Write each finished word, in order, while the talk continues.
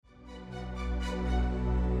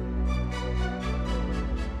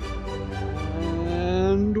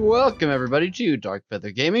Welcome, everybody, to Dark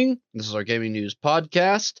Feather Gaming. This is our gaming news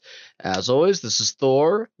podcast. As always, this is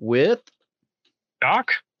Thor with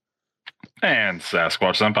Doc and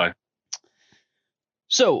Sasquatch Senpai.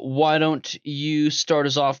 So, why don't you start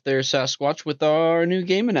us off there, Sasquatch, with our new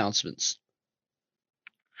game announcements?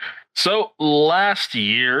 So last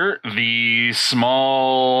year, the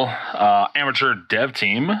small amateur dev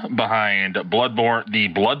team behind the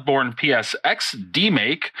Bloodborne PSX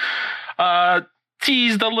demake,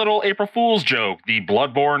 teased a little April Fool's joke, the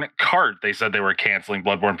Bloodborne Kart. They said they were canceling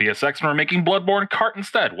Bloodborne PSX and were making Bloodborne Kart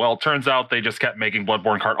instead. Well, it turns out they just kept making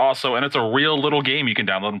Bloodborne Kart also, and it's a real little game you can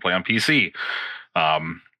download and play on PC.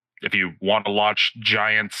 If you want to launch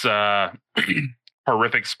giant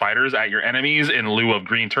horrific spiders at your enemies in lieu of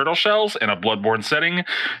green turtle shells in a Bloodborne setting,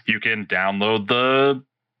 you can download the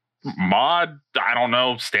mod,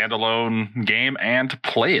 standalone game and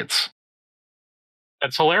play it.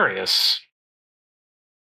 That's hilarious.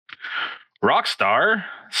 Rockstar,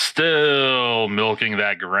 still milking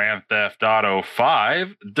that Grand Theft Auto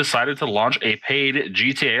 5, decided to launch a paid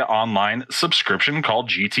GTA Online subscription called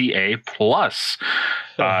GTA Plus.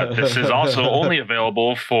 This is also only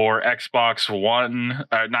available for Xbox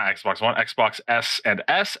S and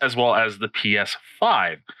S, as well as the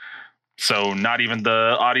PS5. So not even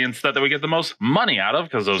the audience that we get the most money out of,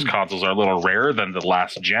 because those consoles are a little rarer than the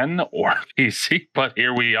last gen or PC, but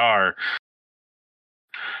here we are.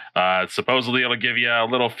 Supposedly it'll give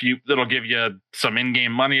you some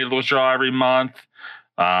in-game money to withdraw every month,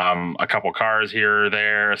 a couple cars here or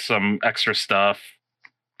there, some extra stuff,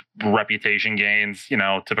 reputation gains,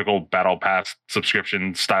 typical battle pass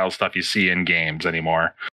subscription style stuff you see in games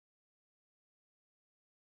anymore.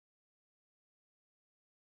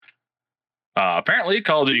 Apparently,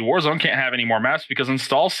 Call of Duty Warzone can't have any more maps because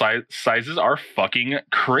install sizes are fucking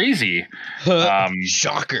crazy.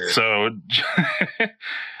 Shocker. So,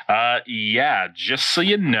 just so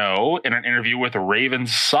you know, in an interview with Raven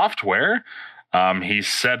Software, he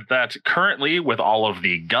said that currently, with all of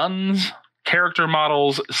the guns, character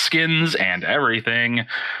models, skins, and everything,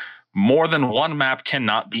 more than one map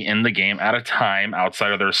cannot be in the game at a time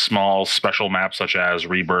outside of their small special maps such as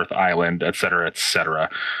Rebirth Island, etc., etc.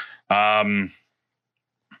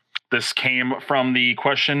 This came from the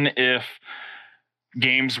question if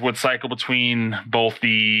games would cycle between both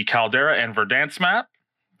the Caldera and Verdansk map,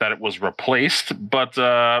 that it was replaced, but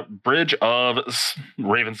Bridge of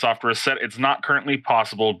Raven Software said it's not currently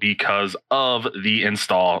possible because of the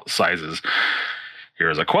install sizes.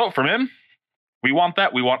 Here's a quote from him. "We want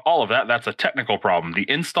that. We want all of that. That's a technical problem. The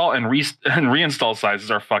install and reinstall sizes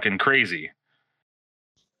are fucking crazy."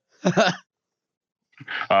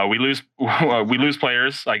 We lose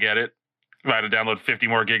players. I get it. If I had to download 50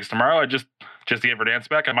 more gigs tomorrow, I just to get Verdansk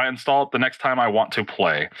back, I might install it the next time I want to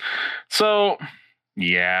play. So,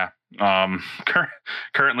 yeah.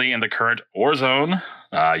 Currently in the current Warzone,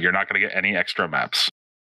 you're not going to get any extra maps.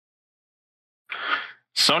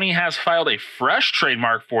 Sony has filed a fresh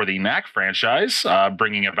trademark for the Knack franchise,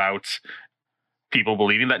 bringing about people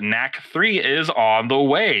believing that Knack 3 is on the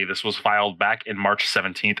way. This was filed back in March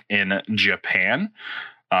 17th in Japan.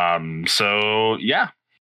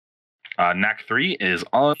 Knack 3 is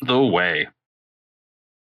on the way.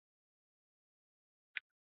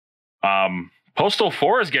 Postal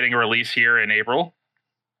 4 is getting a release here in April.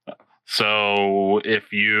 So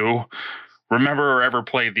if you remember or ever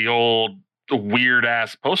played the old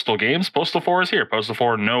weird-ass Postal games, Postal 4 is here. Postal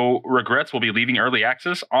 4 No Regrets will be leaving early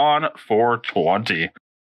access on 4/20.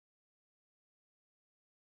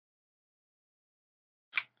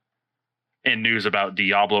 In news about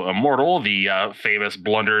Diablo Immortal, the famous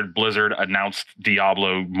Blundered Blizzard announced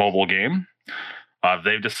Diablo mobile game,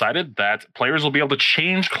 they've decided that players will be able to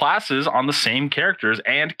change classes on the same characters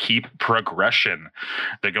and keep progression.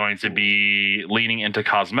 They're going to be leaning into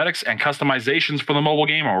cosmetics and customizations for the mobile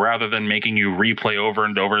game, rather than making you replay over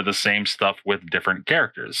and over the same stuff with different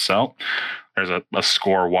characters. So there's a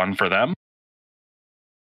score 1 for them.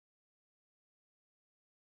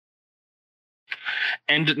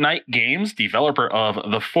 End Night Games, developer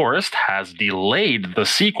of The Forest, has delayed the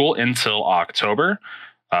sequel until October.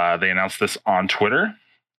 They announced this on Twitter.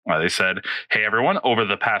 They said, "Hey everyone, over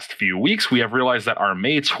the past few weeks, we have realized that our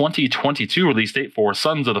May 2022 release date for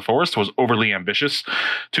Sons of the Forest was overly ambitious.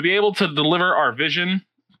 To be able to deliver our vision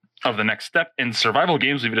of the next step in survival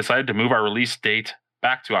games, we've decided to move our release date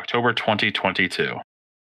back to October 2022.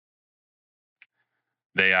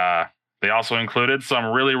 They also included some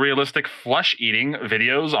really realistic flesh-eating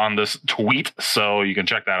videos on this tweet, so you can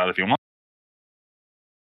check that out if you want.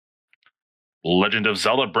 Legend of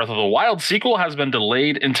Zelda Breath of the Wild sequel has been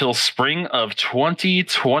delayed until spring of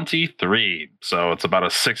 2023. So it's about a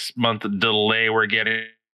 6-month delay we're getting.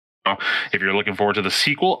 If you're looking forward to the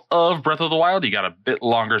sequel of Breath of the Wild, you got a bit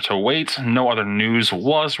longer to wait. No other news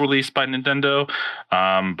was released by Nintendo,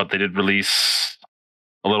 but they did release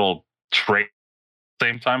a little trailer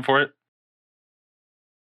same time for it.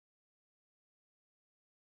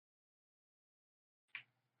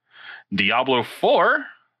 Diablo 4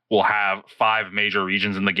 will have 5 major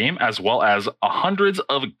regions in the game, as well as hundreds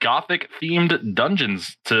of Gothic-themed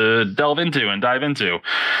dungeons to delve into and dive into.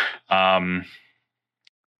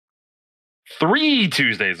 2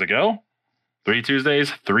 Tuesdays ago, Blizzard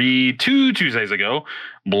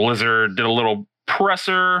did a little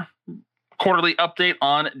presser quarterly update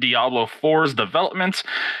on Diablo 4's development,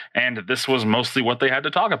 and this was mostly what they had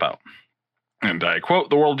to talk about. And I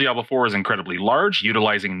quote, "The world of Diablo 4 is incredibly large,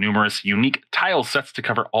 utilizing numerous unique tile sets to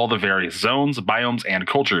cover all the various zones, biomes, and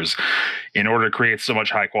cultures. In order to create so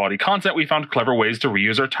much high-quality content, we found clever ways to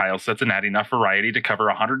reuse our tile sets and add enough variety to cover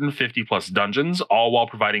 150-plus dungeons, all while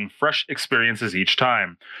providing fresh experiences each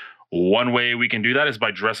time. One way we can do that is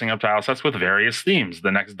by dressing up tile sets with various themes.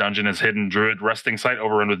 The next dungeon is Hidden Druid Resting Site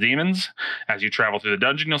Overrun with Demons. As you travel through the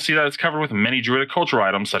dungeon, you'll see that it's covered with many druidic cultural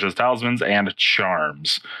items, such as talismans and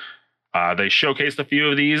charms." They showcased a few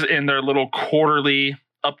of these in their little quarterly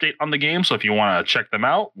update on the game. So if you want to check them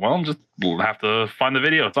out, well, just have to find the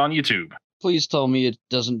video. It's on YouTube. Please tell me it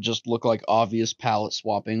doesn't just look like obvious palette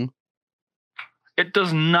swapping. It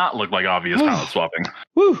does not look like obvious palette swapping.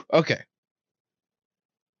 Whew, okay.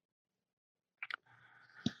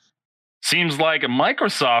 Seems like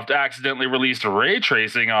Microsoft accidentally released ray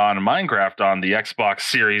tracing on Minecraft on the Xbox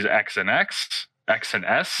Series X and S.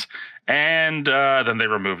 And then they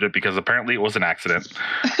removed it because apparently it was an accident.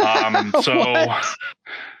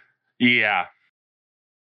 Yeah.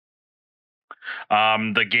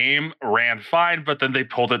 The game ran fine, but then they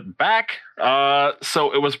pulled it back.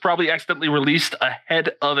 So it was probably accidentally released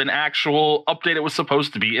ahead of an actual update it was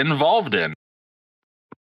supposed to be involved in.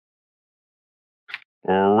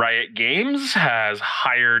 Riot Games has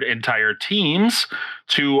hired entire teams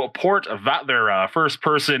to port their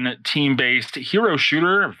first-person team-based hero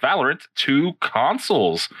shooter Valorant to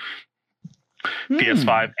consoles.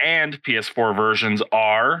 PS5 and PS4 versions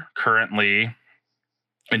are currently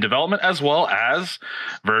in development, as well as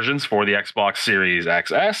versions for the Xbox Series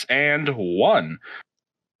XS and One.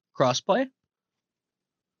 Crossplay?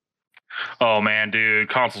 Oh man, dude,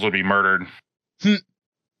 consoles would be murdered.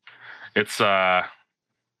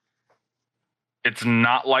 It's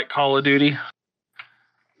not like Call of Duty.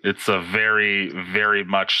 It's a very, very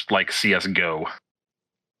much like CSGO.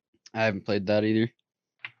 I haven't played that either.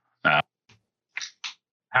 How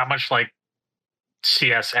much like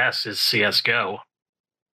CSS is CSGO?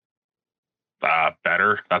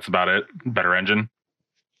 Better. That's about it. Better engine.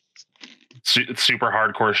 It's super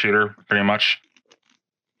hardcore shooter, pretty much.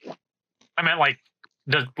 I meant like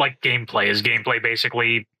gameplay. Is gameplay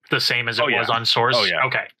basically the same as it was on Source? Oh yeah.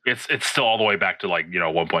 Okay. It's still all the way back to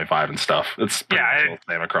 1.5 and stuff. It's pretty much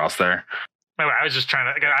the same across there. Anyway, I was just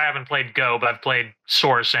trying to. I haven't played Go, but I've played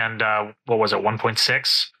Source and what was it,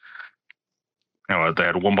 1.6? They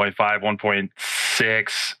had 1.5,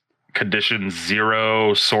 1.6, Condition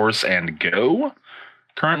 0, Source, and Go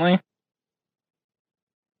currently.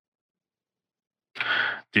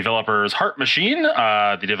 Developers Heart Machine,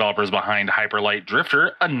 the developers behind Hyper Light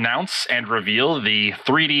Drifter, announce and reveal the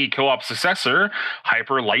 3D co-op successor,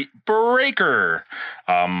 Hyper Light Breaker.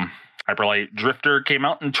 Hyper Light Drifter came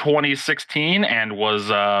out in 2016 and was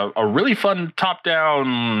a really fun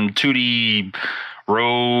top-down 2D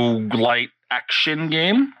roguelite action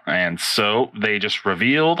game. And so they just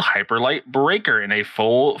revealed Hyper Light Breaker in a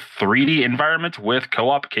full 3D environment with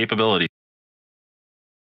co-op capability.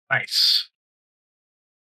 Nice.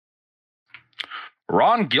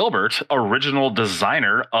 Ron Gilbert, original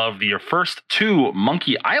designer of the first 2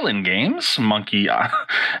 Monkey Island games,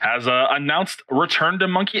 has announced Return to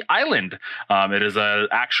Monkey Island. It is an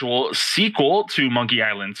actual sequel to Monkey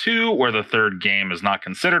Island 2, where the 3rd game is not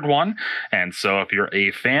considered one. And so if you're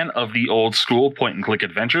a fan of the old school point-and-click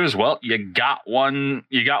adventures, well, you got one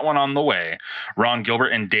on the way. Ron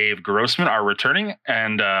Gilbert and Dave Grossman are returning,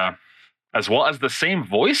 and as well as the same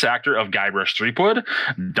voice actor of Guybrush Threepwood,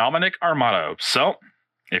 Dominic Armato. So,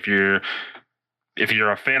 if you're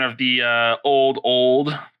a fan of the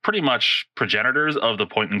old, pretty much progenitors of the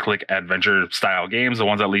point-and-click adventure style games, the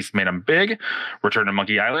ones that at least made them big, Return to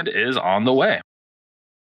Monkey Island is on the way.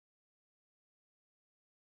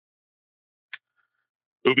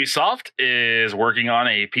 Ubisoft is working on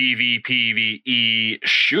a PvPvE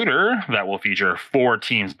shooter that will feature 4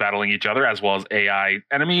 teams battling each other as well as AI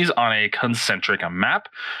enemies on a concentric map.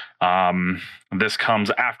 This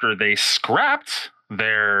comes after they scrapped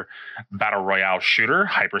their battle royale shooter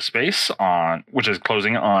Hyperspace which is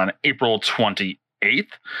closing on April 28th.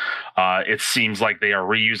 It seems like they are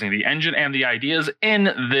reusing the engine and the ideas in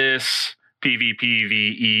this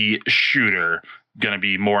PvPvE shooter. Going to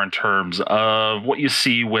be more in terms of what you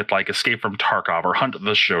see with like Escape from Tarkov or Hunt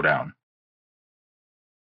the Showdown.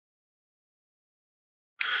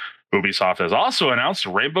 Ubisoft has also announced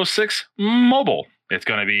Rainbow Six Mobile. It's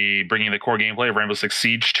going to be bringing the core gameplay of Rainbow Six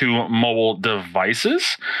Siege to mobile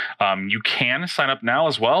devices. You can sign up now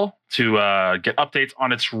as well to get updates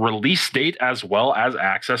on its release date as well as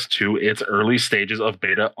access to its early stages of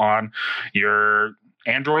beta on your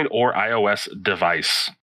Android or iOS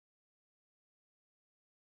device.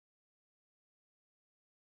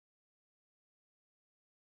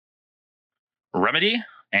 Remedy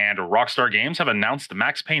and Rockstar Games have announced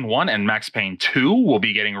Max Payne 1 and Max Payne 2 will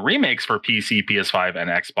be getting remakes for PC, PS5, and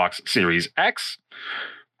Xbox Series X.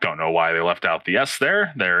 Don't know why they left out the S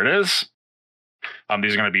there. There it is.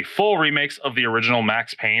 These are going to be full remakes of the original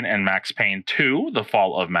Max Payne and Max Payne 2, The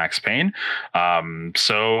Fall of Max Payne.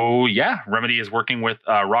 So yeah, Remedy is working with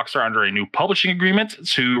Rockstar under a new publishing agreement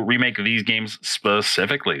to remake these games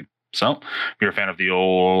specifically. So if you're a fan of the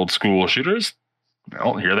old school shooters,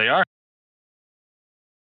 well, here they are.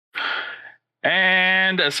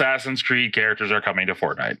 And Assassin's Creed characters are coming to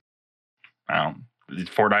Fortnite.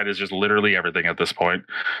 Fortnite is just literally everything at this point.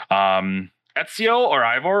 Ezio or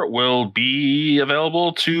Ivor will be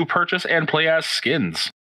available to purchase and play as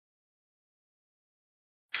skins.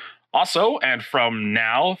 Also, and from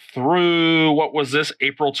now through, what was this,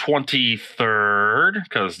 April 23rd?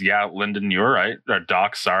 Because, yeah, Lyndon, you were right. Or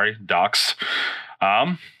Docs.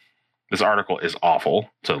 This article is awful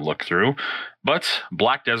to look through. But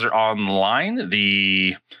Black Desert Online,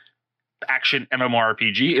 the action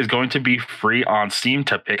MMORPG, is going to be free on Steam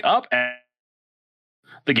to pick up. And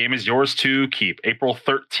the game is yours to keep, April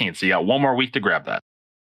 13th. So you got one more week to grab that.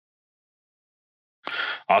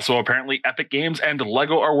 Also, apparently, Epic Games and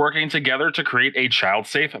LEGO are working together to create a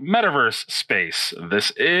child-safe metaverse space.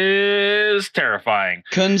 This is terrifying.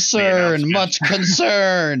 Much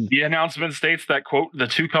concern. The announcement states that, quote, the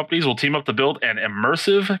two companies will team up to build an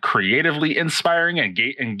immersive, creatively inspiring, and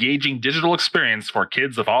engaging digital experience for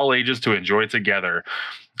kids of all ages to enjoy together.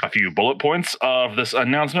 A few bullet points of this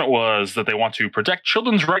announcement was that they want to protect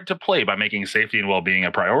children's right to play by making safety and well-being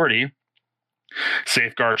a priority,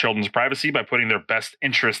 safeguard children's privacy by putting their best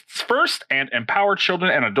interests first, and empower children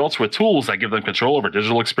and adults with tools that give them control over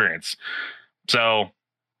digital experience. So,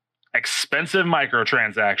 expensive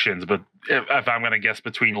microtransactions, but if I'm going to guess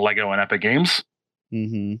between LEGO and Epic Games.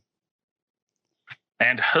 Mm-hmm.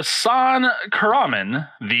 And Hassan Karaman,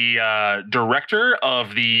 the director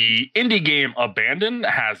of the indie game Abandon,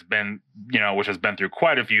 has been, which has been through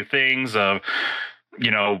quite a few things of,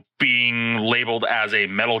 being labeled as a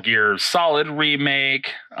Metal Gear Solid remake,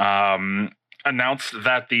 announced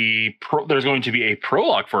that there's going to be a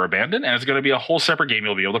prologue for Abandon, and it's going to be a whole separate game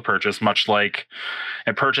you'll be able to purchase,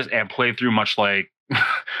 and play through, much like,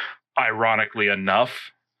 ironically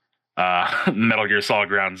enough, Metal Gear Solid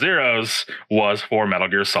Ground Zeroes was for Metal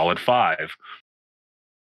Gear Solid 5.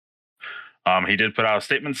 He did put out a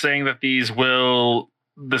statement saying that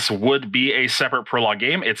this would be a separate prologue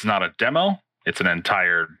game. It's not a demo. It's an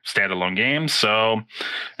entire standalone game. So,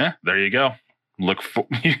 there you go. You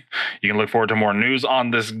can look forward to more news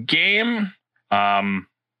on this game.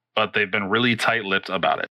 But they've been really tight-lipped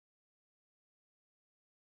about it.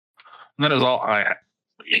 And that is all I have.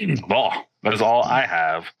 That is all I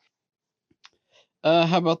have.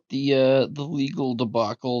 How about the legal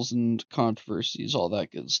debacles and controversies, all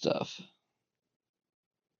that good stuff?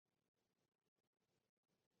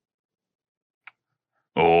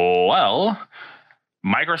 Well,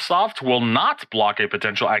 Microsoft will not block a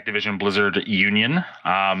potential Activision Blizzard union.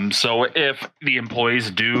 So if the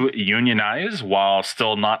employees do unionize while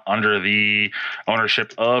still not under the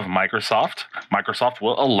ownership of Microsoft, Microsoft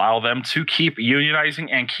will allow them to keep unionizing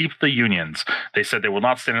and keep the unions. They said they will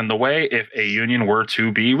not stand in the way if a union were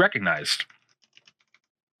to be recognized.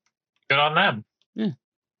 Good on them. Yeah.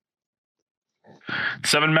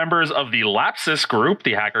 7 members of the Lapsus group,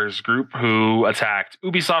 the hackers group who attacked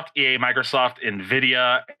Ubisoft, EA, Microsoft,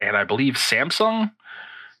 Nvidia, and I believe Samsung,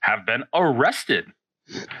 have been arrested.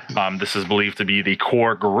 This is believed to be the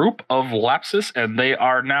core group of Lapsus, and they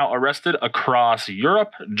are now arrested across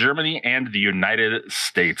Europe, Germany, and the United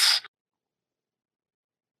States.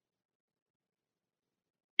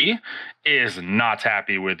 is not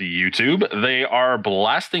happy with YouTube. They are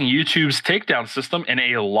blasting YouTube's takedown system in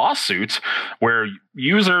a lawsuit where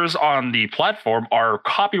users on the platform are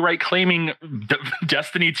copyright claiming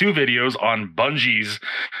Destiny 2 videos on Bungie's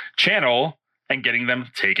channel and getting them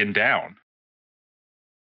taken down.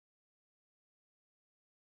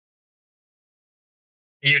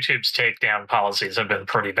 YouTube's takedown policies have been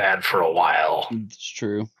pretty bad for a while. It's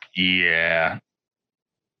true. Yeah.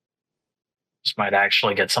 Just might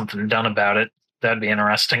actually get something done about it. That'd be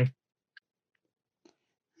interesting.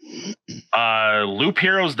 Loop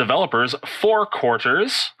Heroes developers, Four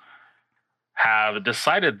Quarters, have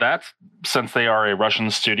decided that since they are a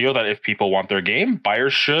Russian studio, that if people want their game,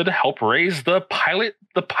 buyers should help raise the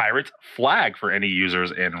pirate flag for any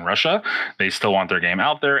users in Russia. They still want their game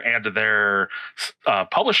out there, and their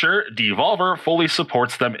publisher, Devolver, fully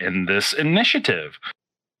supports them in this initiative.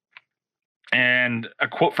 And a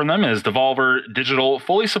quote from them is, Devolver Digital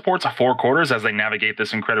fully supports Four Quarters as they navigate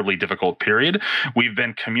this incredibly difficult period. We've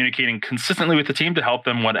been communicating consistently with the team to help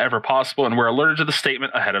them whenever possible, and we're alerted to the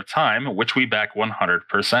statement ahead of time, which we back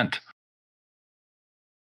 100%.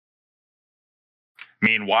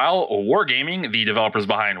 Meanwhile, Wargaming, the developers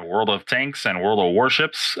behind World of Tanks and World of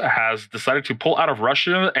Warships, has decided to pull out of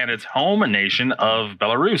Russia and its home nation of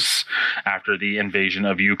Belarus after the invasion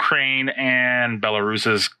of Ukraine and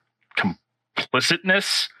Belarus's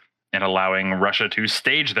complicitness in allowing Russia to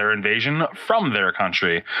stage their invasion from their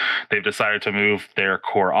country. They've decided to move their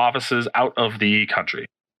core offices out of the country.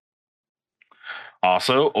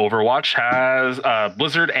 Also, Overwatch has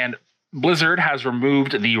Blizzard has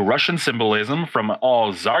removed the Russian symbolism from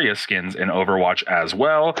all Zarya skins in Overwatch, as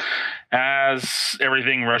well as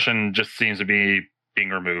everything Russian just seems to be being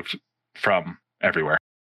removed from everywhere.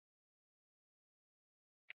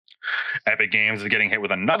 Epic Games is getting hit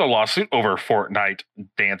with another lawsuit over Fortnite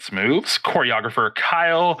dance moves. Choreographer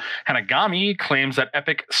Kyle Hanagami claims that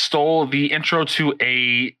Epic stole the intro to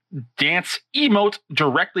a dance emote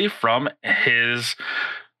directly from his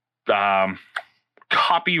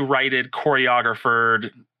copyrighted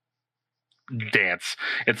choreographed dance.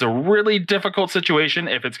 It's a really difficult situation.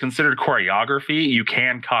 If it's considered choreography, you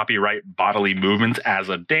can copyright bodily movements as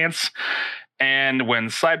a dance. And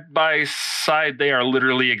when side by side, they are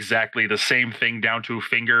literally exactly the same thing down to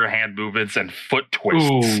finger, hand movements, and foot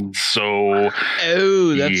twists. Ooh. So,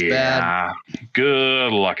 That's bad.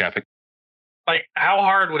 Good luck, Epic. Like, how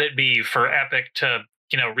hard would it be for Epic to,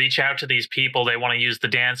 reach out to these people they want to use the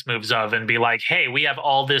dance moves of and be like, hey, we have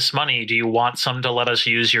all this money. Do you want some to let us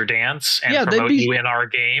use your dance and promote you in our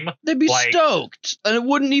game? They'd be stoked. And it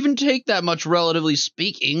wouldn't even take that much, relatively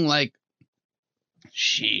speaking. Like,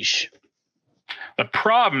 sheesh. The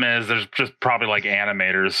problem is there's just probably like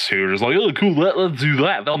animators who are just like, oh, cool, let's do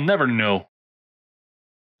that. They'll never know.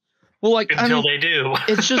 Well, like, until they do.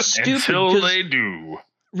 It's just stupid. Until they do.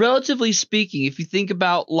 Relatively speaking, if you think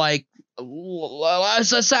about like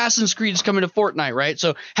Assassin's Creed's coming to Fortnite, right?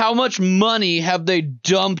 So how much money have they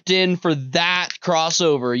dumped in for that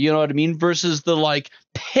crossover? You know what I mean? Versus the like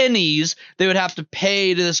pennies they would have to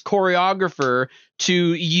pay to this choreographer to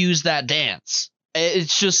use that dance.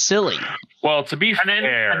 It's just silly. Well, to be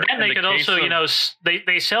fair, and then they could also,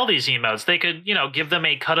 they sell these emotes. They could, give them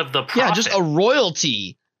a cut of the profit. Yeah, just a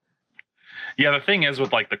royalty. Yeah, the thing is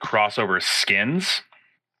with like the crossover skins,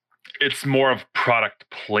 it's more of product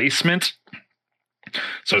placement.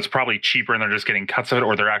 So it's probably cheaper and they're just getting cuts of it,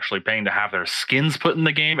 or they're actually paying to have their skins put in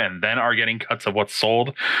the game and then are getting cuts of what's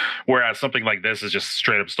sold. Whereas something like this is just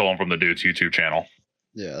straight up stolen from the dude's YouTube channel.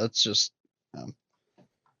 Yeah, that's just...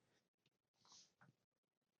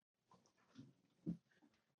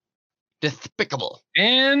 despicable.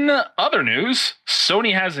 In other news,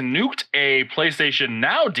 Sony has nuked a PlayStation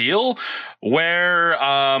Now deal where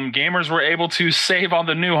gamers were able to save on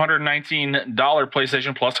the new $119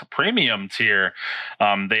 PlayStation Plus premium tier.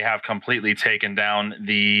 They have completely taken down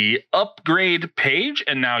the upgrade page,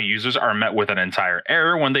 and now users are met with an entire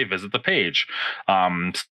error when they visit the page.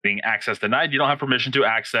 Being access denied, you don't have permission to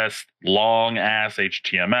access long-ass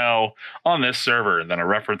HTML on this server, then a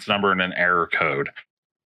reference number and an error code.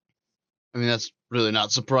 I mean, that's really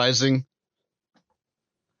not surprising.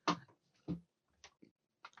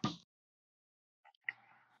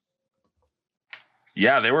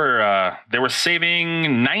 Yeah, they were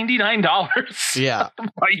saving $99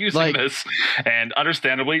 by using this. And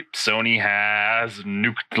understandably, Sony has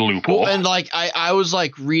nuked the loophole. Well, and like I was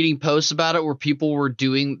like reading posts about it where people were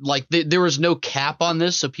doing like there was no cap on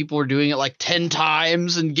this, so people were doing it like 10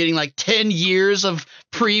 times and getting like 10 years of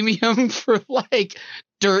premium for like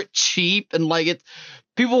dirt cheap, and like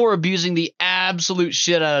people were abusing the absolute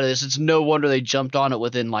shit out of this. It's no wonder they jumped on it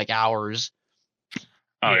within like hours.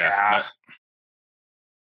 Oh, yeah.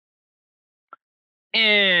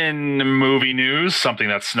 In movie news, something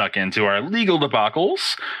that snuck into our legal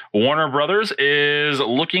debacles, Warner Brothers is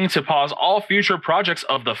looking to pause all future projects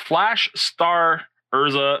of the Flash star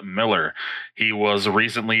Ezra Miller. He was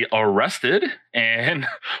recently arrested in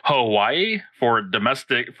Hawaii for a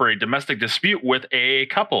domestic dispute with a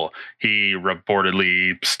couple. He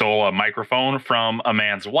reportedly stole a microphone from a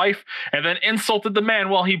man's wife and then insulted the man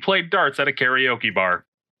while he played darts at a karaoke bar.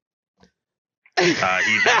 He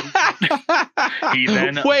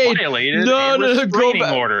then violated a restraining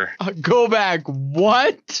order. Go back.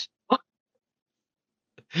 What?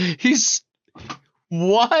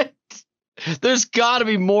 What? There's got to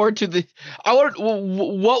be more to the.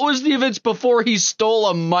 What was the events before he stole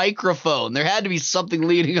a microphone? There had to be something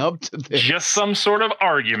leading up to this. Just some sort of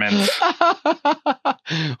argument.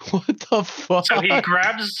 What the fuck? So he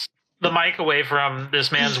grabs the mic away from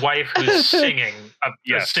this man's wife who's singing,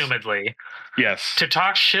 assumedly. Yes. To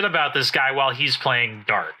talk shit about this guy while he's playing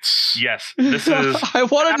darts. Yes. This is. I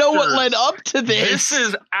want to know what led up to this. This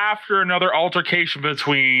is after another altercation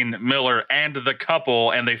between Miller and the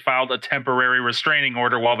couple, and they filed a temporary restraining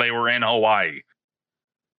order while they were in Hawaii.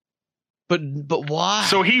 But why?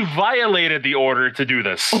 So he violated the order to do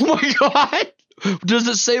this. Oh my god! Does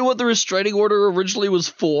it say what the restraining order originally was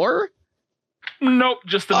for? Nope,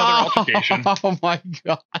 just another altercation. Oh my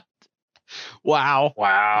god. Wow.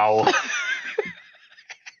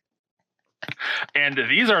 And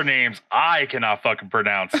these are names I cannot fucking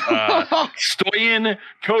pronounce. Stoyan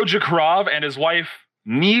Kojakrov and his wife,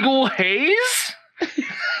 Nigel Hayes?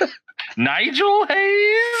 Nigel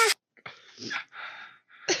Hayes?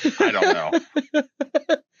 I don't know.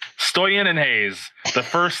 Stoyan and Hayes. The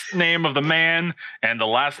first name of the man and the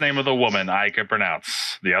last name of the woman I can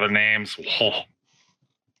pronounce. The other names,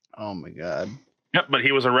 oh my god. Yep, but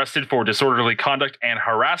he was arrested for disorderly conduct and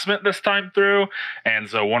harassment this time through, and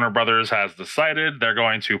so Warner Brothers has decided they're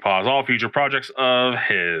going to pause all future projects of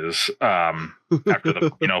his after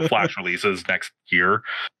the Flash releases next year.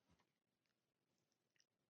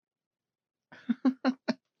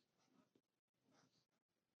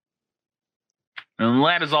 And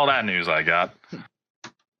that is all that news I got.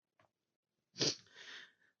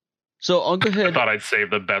 So I'll go ahead. I thought I'd save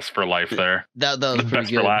the best for life there. That was the pretty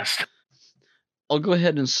best good. For last. I'll go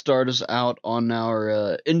ahead and start us out on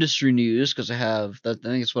our industry news because I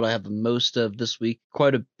think it's what I have the most of this week.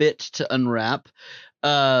 Quite a bit to unwrap.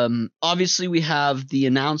 Obviously, we have the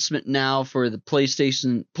announcement now for the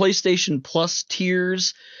PlayStation Plus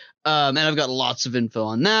tiers, and I've got lots of info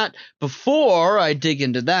on that. Before I dig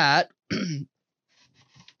into that,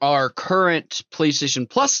 our current PlayStation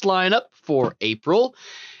Plus lineup for April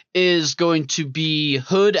is going to be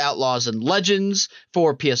Hood, Outlaws, and Legends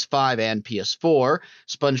for PS5 and PS4,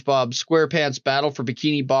 SpongeBob SquarePants Battle for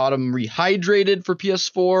Bikini Bottom Rehydrated for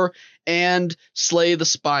PS4, and Slay the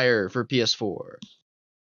Spire for PS4.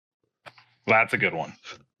 That's a good one.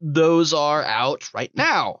 Those are out right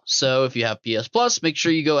now. So if you have PS Plus, make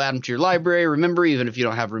sure you go add them to your library. Remember, even if you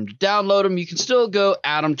don't have room to download them, you can still go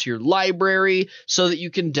add them to your library so that you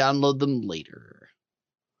can download them later.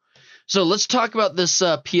 So let's talk about this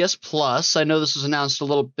PS Plus. I know this was announced a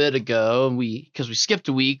little bit ago, because we skipped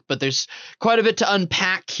a week, but there's quite a bit to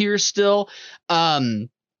unpack here still. So I'm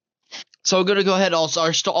going to go ahead.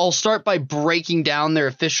 I'll start by breaking down their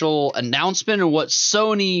official announcement and what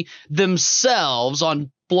Sony themselves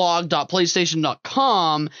on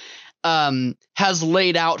blog.playstation.com has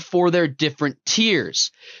laid out for their different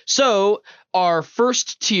tiers. So our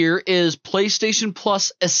first tier is PlayStation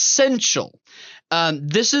Plus Essential.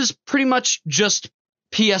 This is pretty much just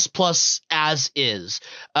PS Plus as is.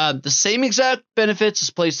 The same exact benefits as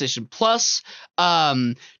PlayStation Plus.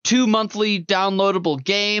 2 monthly downloadable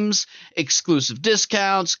games, exclusive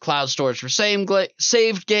discounts, cloud storage for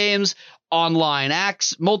saved games, online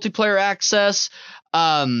multiplayer access.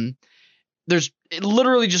 There's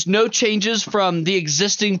literally just no changes from the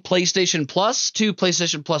existing PlayStation Plus to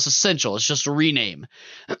PlayStation Plus Essential. It's just a rename.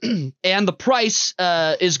 And the price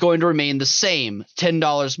is going to remain the same.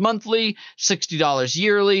 $10 monthly, $60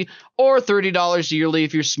 yearly, or $30 yearly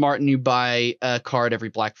if you're smart and you buy a card every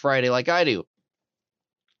Black Friday like I do.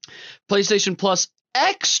 PlayStation Plus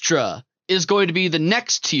Extra is going to be the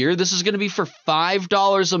next tier. This is going to be for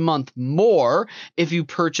 $5 a month more if you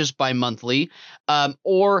purchase bi-monthly,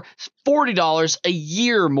 or $40 a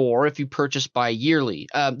year more if you purchase bi-yearly.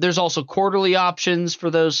 There's also quarterly options for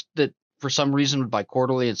those that for some reason would buy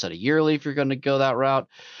quarterly instead of yearly if you're going to go that route.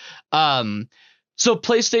 So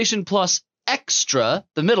PlayStation Plus Extra,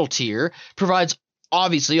 the middle tier, provides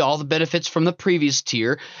obviously all the benefits from the previous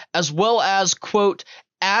tier, as well as, quote,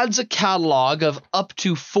 adds a catalog of up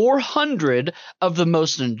to 400 of the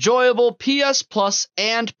most enjoyable PS Plus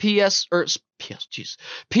and PS4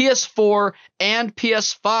 and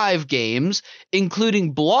PS5 games,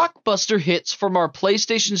 including blockbuster hits from our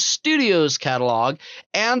PlayStation Studios catalog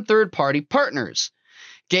and third-party partners.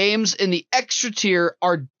 Games in the extra tier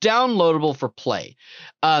are downloadable for play.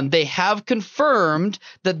 They have confirmed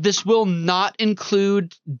that this will not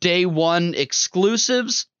include day one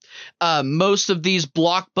exclusives. Most of these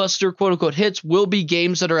blockbuster quote-unquote hits will be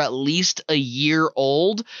games that are at least a year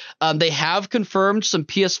old. They have confirmed some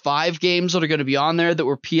PS5 games that are going to be on there that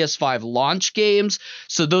were PS5 launch games.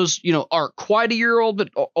 So those, aren't quite a year old,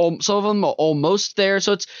 but some of them are almost there.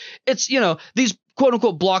 So it's these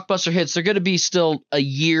quote-unquote blockbuster hits, they're going to be still a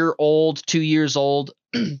year old, 2 years old.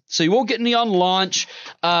 So you won't get any on launch,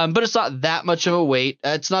 but it's not that much of a wait.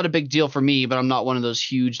 It's not a big deal for me, but I'm not one of those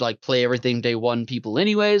huge, play everything day one people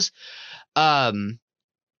anyways. PlayStation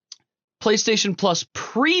Plus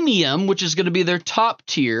Premium, which is going to be their top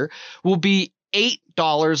tier, will be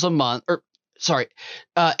 $8 a month,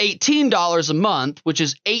 $18 a month, which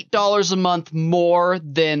is $8 a month more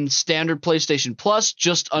than standard PlayStation Plus,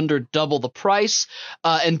 just under double the price,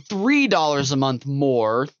 and $3 a month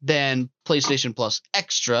more than PlayStation Plus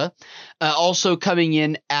Extra, also coming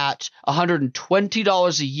in at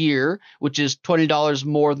 $120 a year, which is $20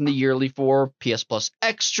 more than the yearly for PS Plus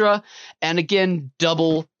Extra, and again,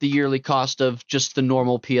 double the yearly cost of just the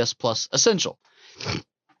normal PS Plus Essential.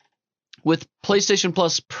 With PlayStation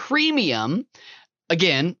Plus Premium,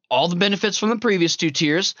 again, all the benefits from the previous two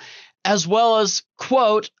tiers, as well as,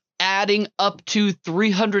 quote, adding up to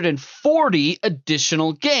 340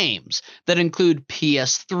 additional games that include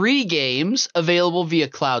PS3 games available via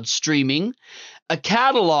cloud streaming, a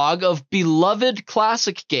catalog of beloved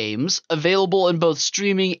classic games available in both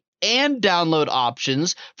streaming and download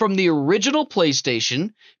options from the original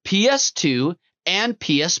PlayStation, PS2, and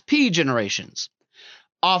PSP generations.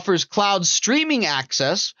 Offers cloud streaming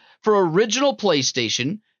access for original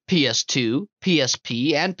PlayStation, PS2,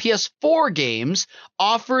 PSP, and PS4 games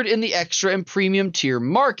offered in the extra and premium tier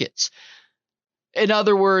markets. In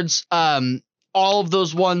other words, all of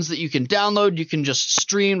those ones that you can download, you can just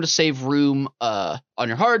stream to save room on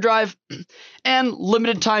your hard drive. And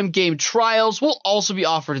limited time game trials will also be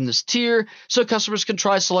offered in this tier, so customers can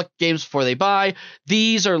try select games before they buy.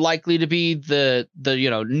 These are likely to be the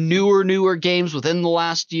newer games within the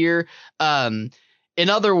last year. In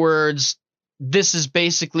other words, this is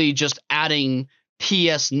basically just adding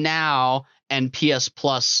PS Now and PS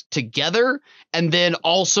Plus together, and then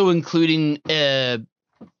also including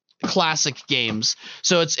classic games.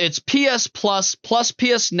 So it's PS Plus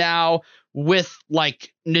PS Now with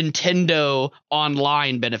Nintendo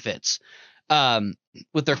online benefits,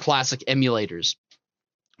 with their classic emulators,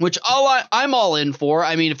 which I'm all in for.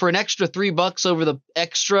 I mean, for an extra $3 over the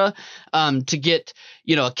extra, to get,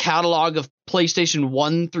 a catalog of PlayStation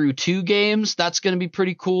 1 through 2 games, that's going to be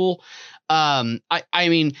pretty cool. I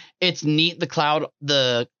mean, it's neat.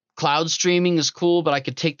 The cloud streaming is cool, but I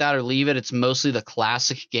could take that or leave it. It's mostly the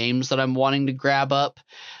classic games that I'm wanting to grab up.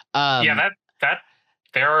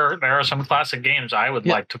 There are some classic games I would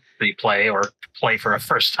like to replay or play for a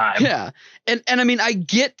first time. Yeah. And I mean, I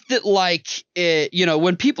get that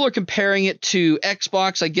when people are comparing it to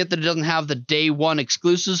Xbox, I get that it doesn't have the day one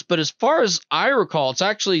exclusives, but as far as I recall, it's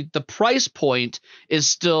actually the price point is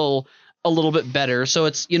still a little bit better. So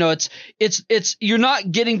it's you're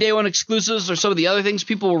not getting day one exclusives or some of the other things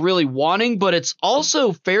people were really wanting, but it's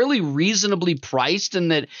also fairly reasonably priced, in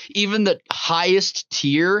that even the highest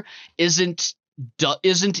tier isn't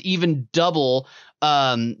even double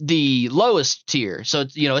the lowest tier. So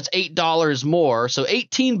it's $8 more, so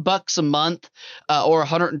 $18 a month, or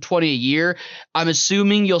 $120 a year. I'm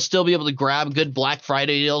assuming you'll still be able to grab good Black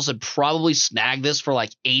Friday deals and probably snag this for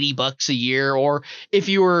 $80 a year, or if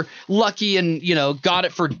you were lucky and got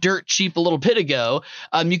it for dirt cheap a little bit ago,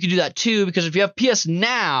 you can do that too, because if you have PS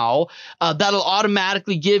Now, that'll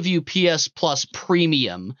automatically give you PS Plus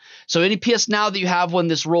Premium. So any PS Now that you have when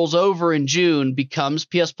this rolls over in June becomes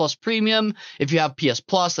PS Plus Premium. If you have PS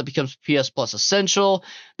Plus, that becomes PS Plus Essential.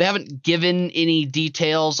 They haven't given any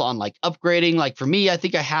details on upgrading. For me, I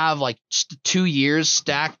think I have 2 years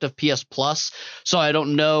stacked of PS Plus, so I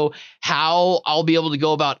don't know how I'll be able to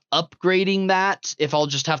go about upgrading that, if I'll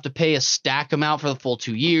just have to pay a stack amount for the full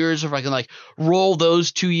 2 years, or if I can roll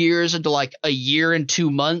those 2 years into a year and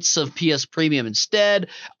 2 months of PS Premium instead.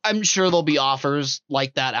 I'm sure there'll be offers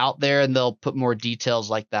like that out there, and they'll put more details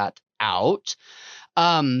like that out.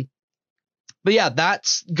 But yeah,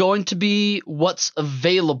 that's going to be what's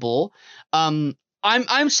available.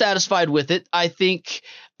 I'm satisfied with it. I think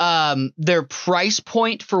their price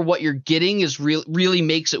point for what you're getting is really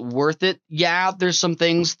makes it worth it. Yeah, there's some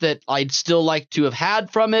things that I'd still like to have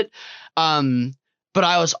had from it. But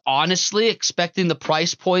I was honestly expecting the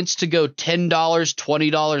price points to go $10,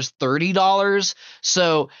 $20, $30.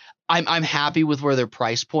 So I'm happy with where their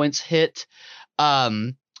price points hit.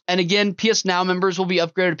 And again, PS Now members will be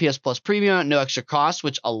upgraded to PS Plus Premium at no extra cost,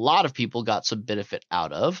 which a lot of people got some benefit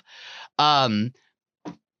out of. Let's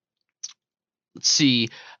see.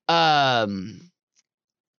 I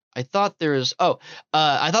thought there was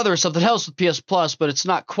something else with PS Plus, but it's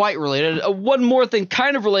not quite related. One more thing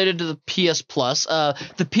kind of related to the PS Plus.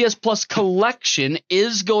 The PS Plus collection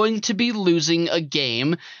is going to be losing a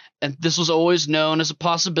game, and this was always known as a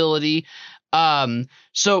possibility.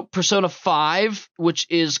 So Persona 5, which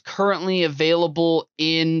is currently available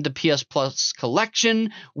in the PS Plus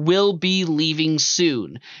collection, will be leaving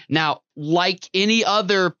soon. Now, like any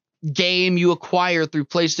other game you acquire through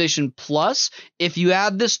PlayStation Plus, if you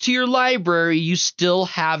add this to your library, you still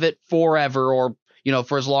have it forever, or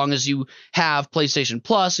for as long as you have PlayStation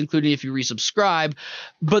Plus, including if you resubscribe.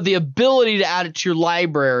 But the ability to add it to your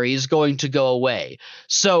library is going to go away.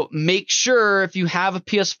 So make sure if you have a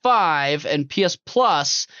PS5 and PS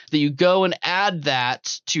Plus that you go and add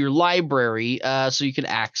that to your library so you can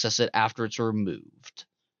access it after it's removed.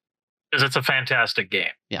 Because it's a fantastic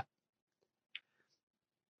game. Yeah.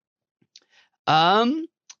 And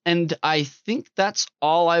I think that's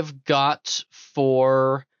all I've got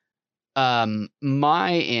for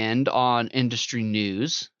my end on industry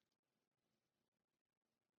news.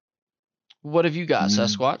 What have you got,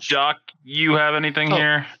 Sasquatch? Doc, you have anything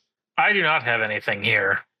here? I do not have anything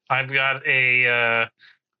here. I've got a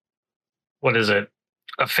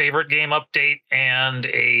a favorite game update and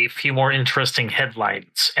a few more interesting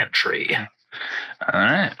headlines entry. All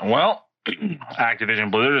right. Well,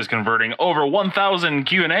 Activision Blizzard is converting over 1,000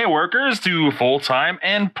 Q&A workers to full-time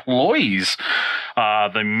employees.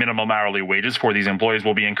 The minimum hourly wages for these employees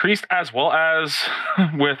will be increased, as well as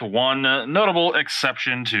with one notable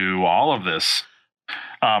exception to all of this.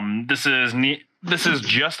 This is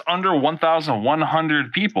just under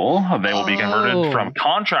 1,100 people. They will be converted from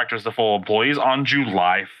contractors to full employees on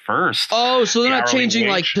July 1st. Oh, so they're not changing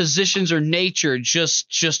like positions or nature,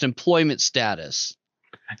 just employment status.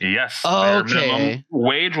 Yes. Oh, their minimum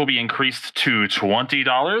wage will be increased to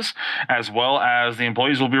 $20, as well as the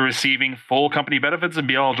employees will be receiving full company benefits and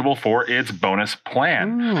be eligible for its bonus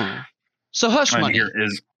plan. So hush money. Here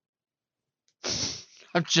is.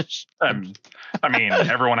 I mean,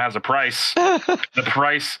 everyone has a price. The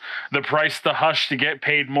price to hush to get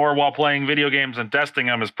paid more while playing video games and testing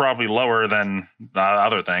them is probably lower than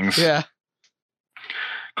other things. Yeah.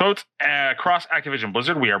 Quote, across Activision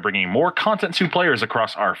Blizzard, we are bringing more content to players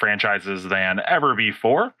across our franchises than ever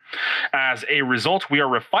before. As a result, we are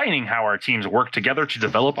refining how our teams work together to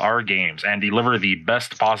develop our games and deliver the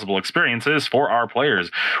best possible experiences for our players.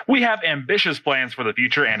 We have ambitious plans for the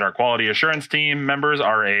future, and our quality assurance team members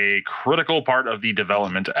are a critical part of the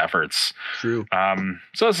development efforts. True.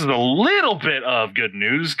 So this is a little bit of good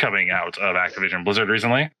news coming out of Activision Blizzard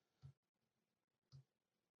recently.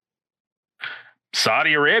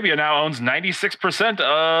 Saudi Arabia now owns 96%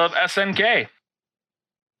 of SNK.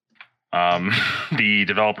 The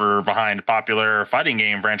developer behind popular fighting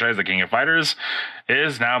game franchise, The King of Fighters,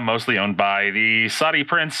 is now mostly owned by the Saudi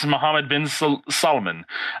prince Mohammed bin Salman.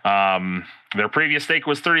 Their previous stake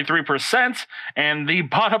was 33%, and he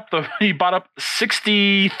bought up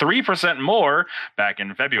 63% more back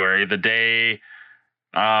in February, the day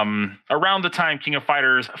around the time King of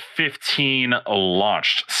Fighters 15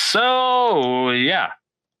 launched. So yeah,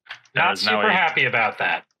 not super happy about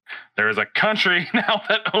that. There is a country now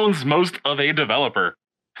that owns most of a developer.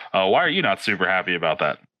 Why are you not super happy about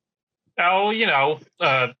that? Oh,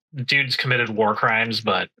 dude's committed war crimes,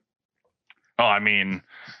 but I mean,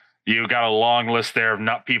 you got a long list there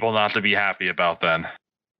of people not to be happy about. Then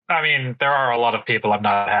I mean, there are a lot of people I'm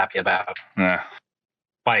not happy about. Yeah.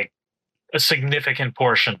 Like a significant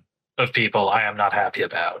portion of people I am not happy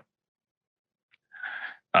about.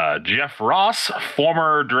 Jeff Ross,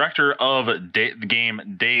 former director of the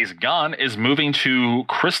game Days Gone, is moving to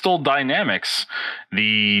Crystal Dynamics,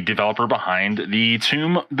 the developer behind the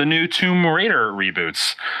new Tomb Raider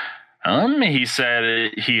reboots.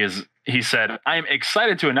 He said, "I'm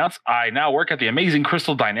excited to announce I now work at the amazing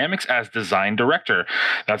Crystal Dynamics as design director.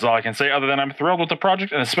 That's all I can say other than I'm thrilled with the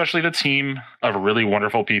project and especially the team of really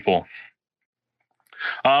wonderful people."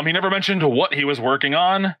 He never mentioned what he was working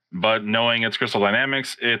on, but knowing it's Crystal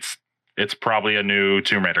Dynamics, it's probably a new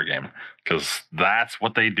Tomb Raider game, because that's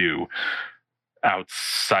what they do.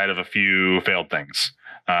 outside of a few failed things.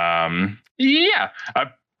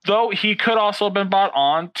 Though he could also have been brought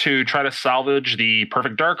on to try to salvage the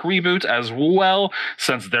Perfect Dark reboot as well,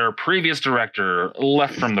 since their previous director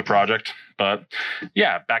left from the project. But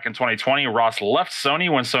yeah, back in 2020, Ross left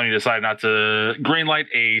Sony when Sony decided not to greenlight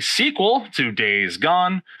a sequel to Days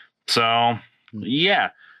Gone. So yeah,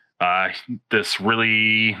 this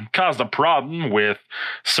really caused a problem with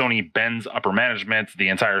Sony Ben's upper management. The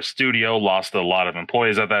entire studio lost a lot of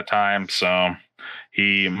employees at that time. So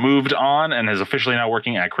he moved on and is officially now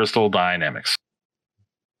working at Crystal Dynamics.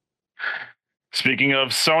 Speaking of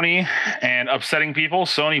Sony and upsetting people,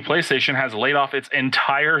 Sony PlayStation has laid off its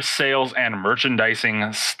entire sales and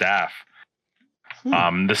merchandising staff.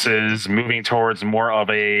 This is moving towards more of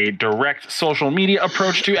a direct social media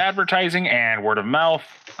approach to advertising and word of mouth.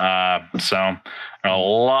 So a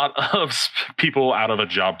lot of people out of a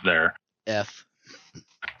job there.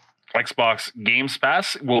 Xbox Games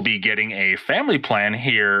Pass will be getting a family plan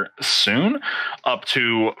here soon. Up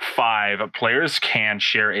to 5 players can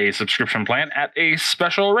share a subscription plan at a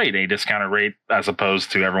special rate, a discounted rate, as opposed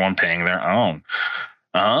to everyone paying their own.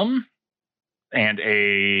 And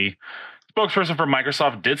a spokesperson for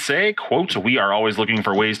Microsoft did say, quote, "We are always looking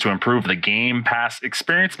for ways to improve the Game Pass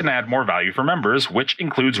experience and add more value for members, which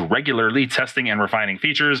includes regularly testing and refining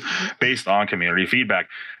features based on community feedback.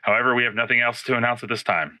 However, we have nothing else to announce at this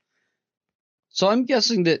time." So I'm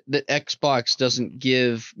guessing that Xbox doesn't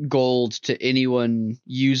give gold to anyone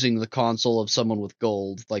using the console of someone with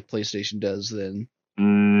gold like PlayStation does then?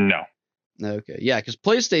 No. Okay. Yeah, because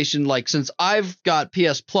PlayStation, like, since I've got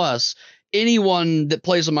PS Plus, anyone that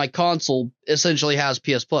plays on my console essentially has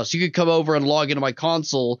PS Plus. You could come over and log into my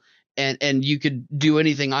console and you could do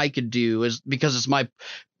anything I could do because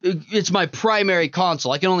it's my primary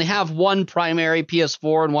console. I can only have one primary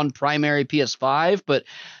PS4 and one primary PS5, but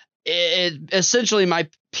essentially my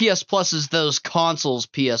PS Plus is those consoles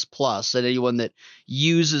PS Plus, and anyone that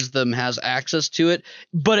uses them has access to it,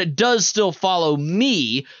 but it does still follow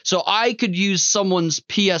me. So I could use someone's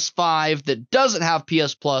PS5 that doesn't have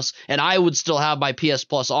PS Plus, and I would still have my PS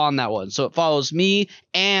Plus on that one. So it follows me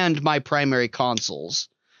and my primary consoles.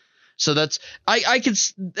 So that's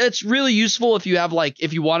really useful if you have, like,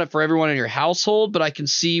 if you want it for everyone in your household, but I can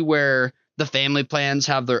see where the family plans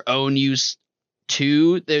have their own use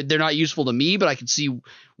too. They're not useful to me, but I can see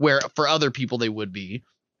where for other people they would be.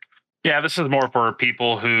 Yeah, this is more for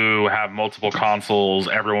people who have multiple consoles.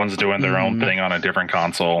 Everyone's doing their own thing on a different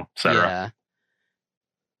console, etc.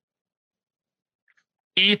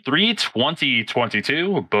 Yeah. E3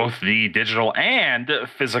 2022, both the digital and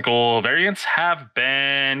physical variants have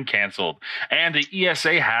been canceled, and the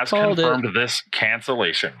ESA has confirmed this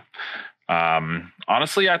cancellation.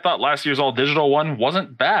 Honestly, I thought last year's all digital one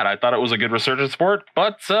wasn't bad. I thought it was a good resurgence for it,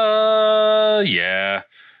 but yeah,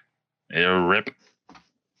 rip.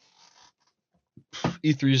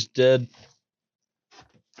 E3's dead.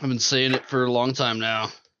 I've been saying it for a long time now.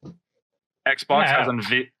 Xbox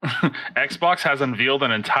has unveiled an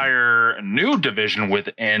entire new division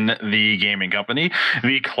within the gaming company,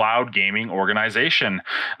 the Cloud Gaming Organization.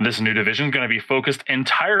 This new division is going to be focused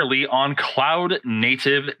entirely on cloud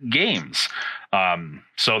native games.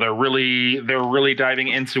 So they're really diving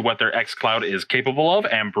into what their xCloud is capable of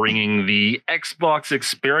and bringing the Xbox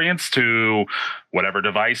experience to whatever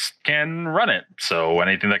device can run it. So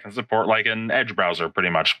anything that can support, like, an Edge browser, pretty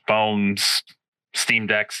much, phones, Steam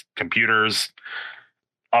Decks, computers,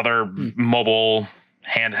 other mobile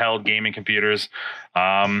handheld gaming computers.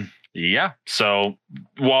 Yeah. So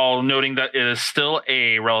while noting that it is still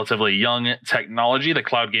a relatively young technology, the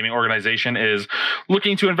Cloud Gaming Organization is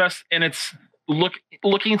looking to invest in it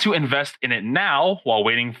now while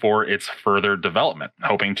waiting for its further development,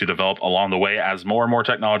 hoping to develop along the way as more and more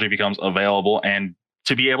technology becomes available and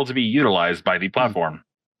to be able to be utilized by the platform.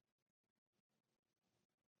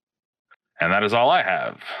 And that is all I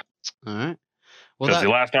have. All right. Because the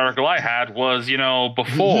last article I had was,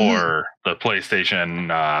 before the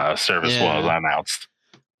PlayStation service was announced.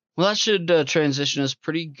 Well, that should transition us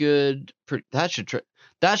pretty good. That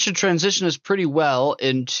should transition us pretty well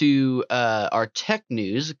into our tech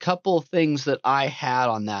news. A couple of things that I had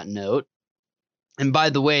on that note. And by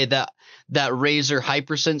the way, that Razer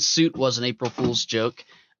HyperSense suit was an April Fool's joke,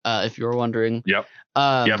 if you were wondering. Yep.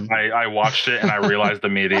 I watched it and I realized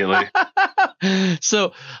immediately.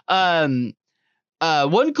 So, one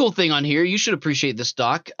cool thing on here, you should appreciate this,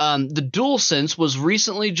 Doc. The DualSense was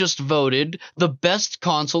recently just voted the best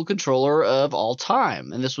console controller of all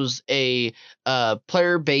time, and this was a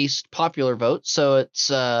player-based popular vote. So it's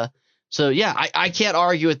yeah, I can't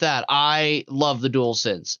argue with that. I love the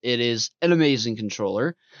DualSense. It is an amazing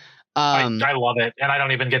controller. I love it, and I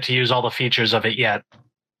don't even get to use all the features of it yet.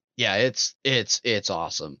 Yeah, it's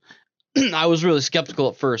awesome. I was really skeptical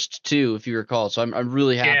at first too, if you recall. So I'm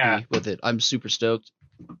really happy with it. I'm super stoked.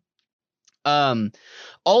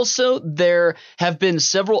 Also, there have been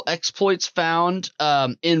several exploits found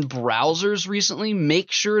in browsers recently.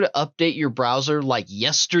 Make sure to update your browser like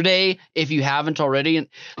yesterday if you haven't already. And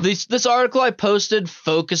this article I posted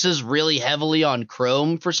focuses really heavily on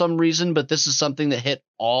Chrome for some reason, but this is something that hit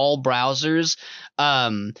all browsers.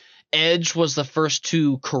 Edge was the first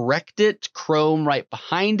to correct it, Chrome right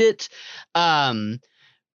behind it. But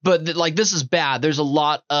this is bad. There's a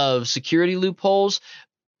lot of security loopholes.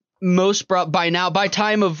 By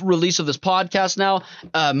time of release of this podcast now,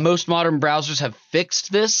 most modern browsers have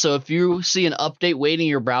fixed this. So if you see an update waiting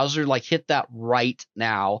in your browser, hit that right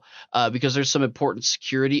now, because there's some important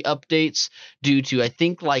security updates due to, I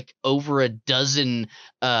think, over a dozen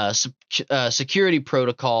security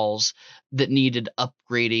protocols that needed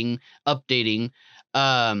updating.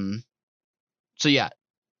 So yeah,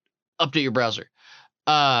 update your browser.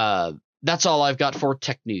 That's all I've got for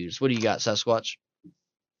tech news. What do you got, Sasquatch?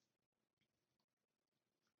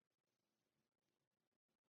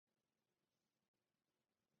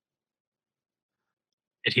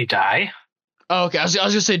 Did he die? Oh, okay. I was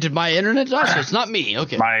gonna say, did my internet die? So it's not me.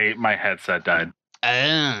 Okay. My headset died.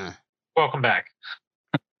 Welcome back.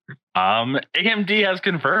 AMD has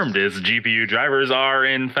confirmed its GPU drivers are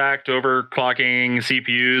in fact overclocking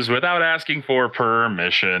CPUs without asking for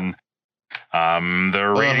permission. The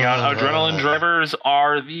Radeon Adrenalin drivers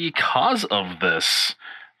are the cause of this.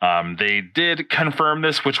 They did confirm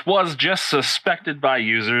this, which was just suspected by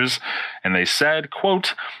users, and they said,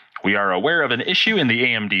 quote, "We are aware of an issue in the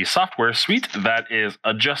AMD software suite that is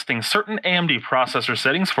adjusting certain AMD processor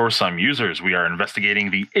settings for some users. We are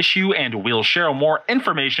investigating the issue and we'll share more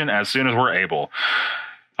information as soon as we're able."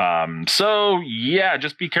 So yeah,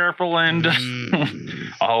 just be careful and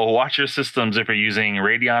watch your systems if you're using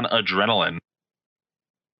Radeon Adrenalin.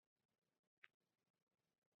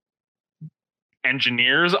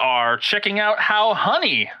 Engineers are checking out how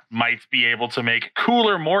Honey might be able to make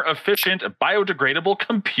cooler, more efficient, biodegradable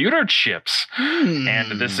computer chips.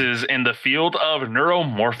 And this is in the field of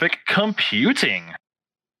neuromorphic computing.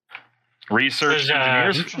 Research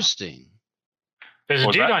engineers. Interesting. There's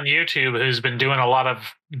a dude on YouTube who's been doing a lot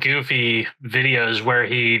of goofy videos where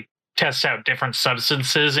he tests out different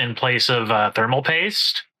substances in place of thermal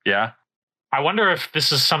paste. Yeah. I wonder if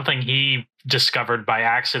this is something he discovered by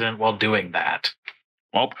accident while doing that.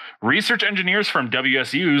 Well, research engineers from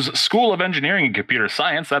WSU's School of Engineering and Computer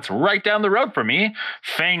Science, that's right down the road from me,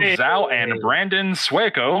 Feng Zhao and Brandon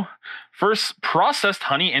Sueco, first processed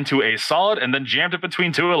Honey into a solid and then jammed it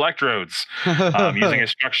between two electrodes using a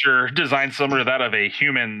structure designed similar to that of a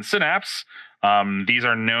human synapse. These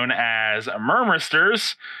are known as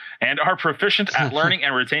myrmisters and are proficient at learning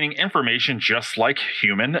and retaining information just like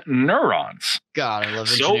human neurons. God, I love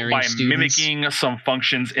engineering students. So by mimicking some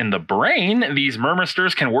functions in the brain, these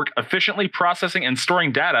myrmisters can work efficiently processing and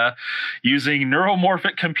storing data using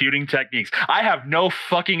neuromorphic computing techniques. I have no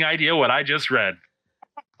fucking idea what I just read.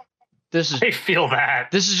 I feel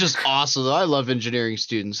that. This is just awesome, though. I love engineering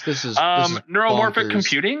students. This is neuromorphic bonkers.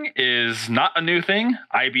 Computing is not a new thing.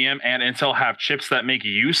 IBM and Intel have chips that make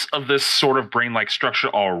use of this sort of brain-like structure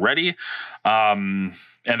already. And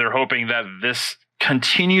they're hoping that this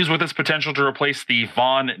continues with its potential to replace the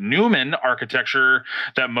von Neumann architecture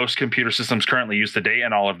that most computer systems currently use today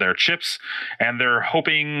in all of their chips. And they're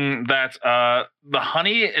hoping that the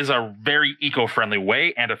Honey is a very eco-friendly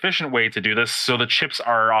way and efficient way to do this. So the chips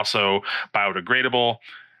are also biodegradable,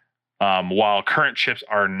 while current chips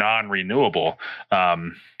are non-renewable.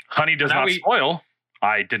 Honey does not spoil.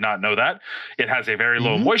 I did not know that. It has a very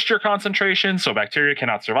low moisture concentration, so bacteria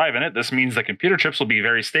cannot survive in it. This means that computer chips will be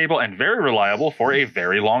very stable and very reliable for a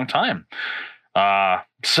very long time.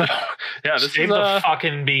 So, yeah, this Save is the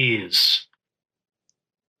fucking bees.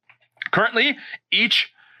 Currently, each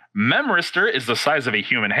memristor is the size of a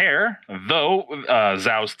human hair, though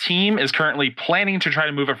Zhao's team is currently planning to try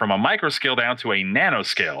to move it from a microscale down to a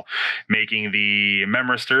nanoscale, making the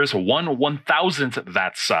memristors 1/1000th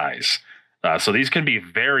that size. So these can be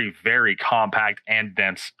very, very compact and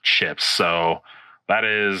dense chips. So that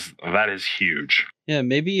is huge. Yeah,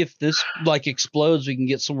 maybe if this explodes, we can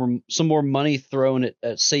get some more money thrown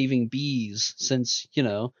at saving bees, since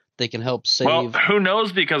they can help save. Well, who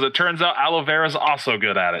knows? Because it turns out aloe vera is also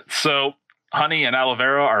good at it. So Honey and aloe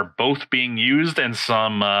vera are both being used in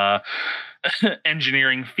some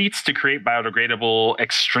engineering feats to create biodegradable,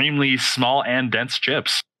 extremely small and dense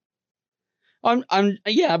chips.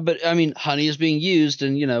 Yeah, but I mean, honey is being used,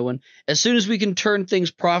 and as soon as we can turn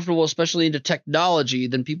things profitable, especially into technology,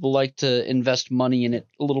 then people like to invest money in it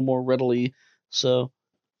a little more readily. So,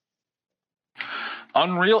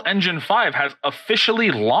 Unreal Engine 5 has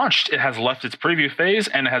officially launched. It has left its preview phase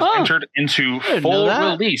and has entered into full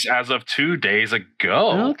release as of 2 days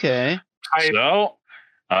ago. Okay. So,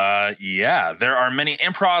 there are many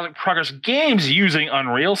in-progress games using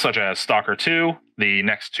Unreal, such as Stalker 2, the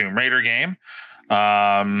next Tomb Raider game.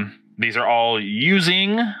 These are all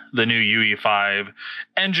using the new UE5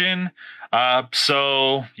 engine.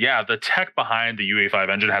 The tech behind the UE5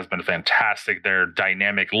 engine has been fantastic. Their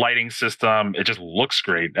dynamic lighting system, it just looks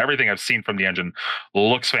great. Everything I've seen from the engine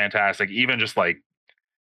looks fantastic. Even just like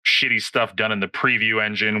shitty stuff done in the preview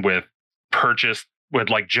engine with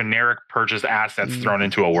generic purchased assets thrown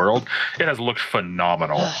into a world. It has looked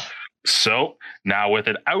phenomenal. So now with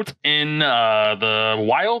it out in the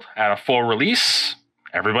wild at a full release,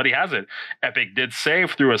 everybody has it. Epic did say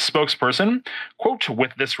through a spokesperson, quote,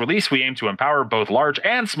 "With this release, we aim to empower both large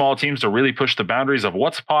and small teams to really push the boundaries of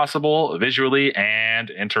what's possible visually and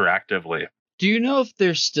interactively." Do you know if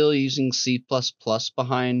they're still using C++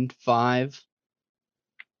 behind 5?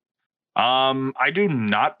 I do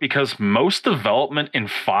not, because most development in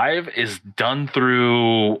 5 is done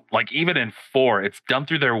through, even in 4, it's done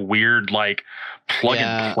through their weird, plug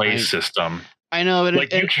and play system. I know.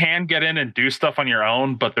 You can get in and do stuff on your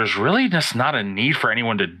own, but there's really just not a need for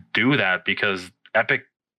anyone to do that, because Epic,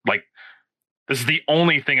 this is the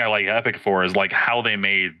only thing I like Epic for, is how they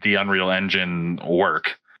made the Unreal Engine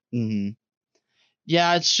work. Mm-hmm.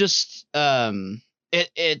 Yeah, it's just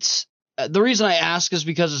it's the reason I ask is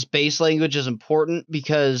because its base language is important,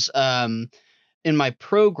 because in my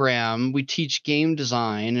program we teach game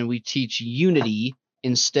design and we teach Unity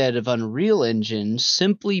instead of Unreal Engine,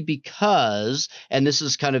 simply because, and this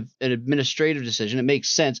is kind of an administrative decision, it makes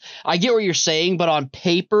sense. I get what you're saying, but on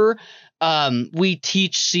paper, we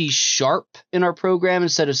teach C# in our program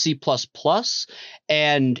instead of C++,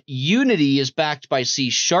 and Unity is backed by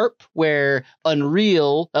C#, where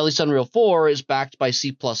Unreal, at least Unreal 4, is backed by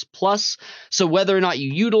C++. So whether or not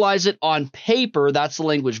you utilize it on paper, that's the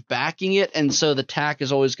language backing it, and so the TAC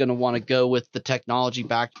is always going to want to go with the technology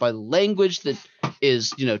backed by the language that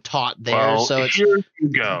is taught there. Well, so here you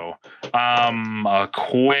go. A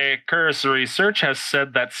quick cursory search has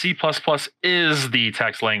said that C++ is the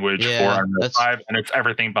text language for Unreal 5, and it's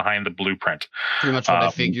everything behind the blueprint. Pretty much what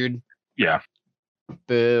I figured. Yeah.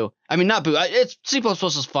 Boo. I mean, not boo. It's C++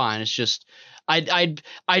 is fine. It's just I'd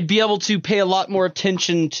be able to pay a lot more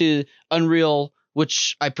attention to Unreal,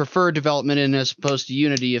 which I prefer development in, as opposed to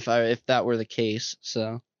Unity, if that were the case.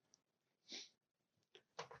 So.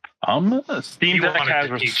 Steam you Deck wanted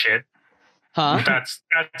to teach it. Huh? That's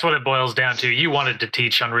what it boils down to. You wanted to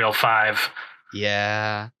teach Unreal 5.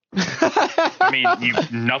 Yeah. I mean,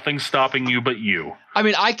 nothing's stopping you but you. I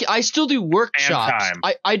mean, I still do workshops.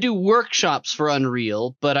 I do workshops for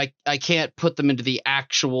Unreal, but I can't put them into the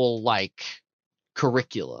actual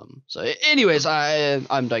curriculum. So, anyways,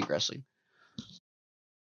 I'm digressing.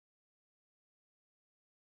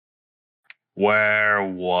 Where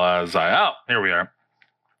was I? Oh, here we are.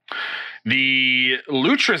 The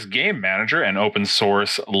Lutris Game Manager, an open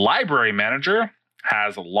source library manager,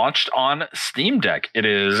 has launched on Steam Deck. It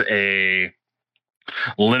is a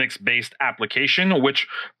Linux-based application which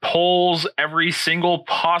pulls every single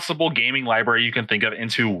possible gaming library you can think of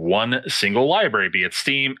into one single library, be it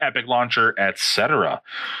Steam, Epic Launcher, etc.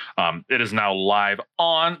 It is now live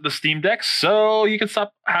on the Steam Deck, so you can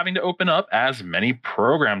stop having to open up as many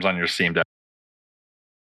programs on your Steam Deck.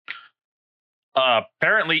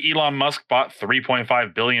 Apparently, Elon Musk bought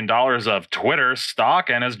 $3.5 billion of Twitter stock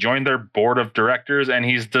and has joined their board of directors, and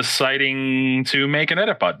he's deciding to make an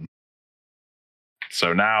edit button.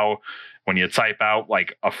 So now when you type out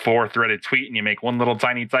a 4-threaded tweet and you make one little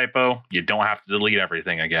tiny typo, you don't have to delete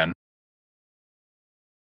everything again.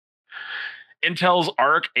 Intel's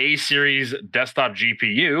Arc A-series desktop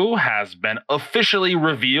GPU has been officially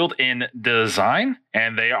revealed in design,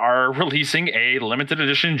 and they are releasing a limited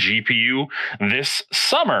edition GPU this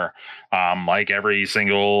summer, like every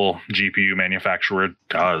single GPU manufacturer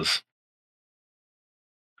does.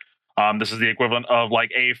 This is the equivalent of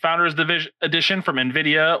a Founders Edition from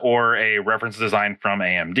NVIDIA or a reference design from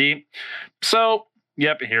AMD. So,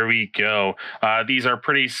 yep, here we go. These are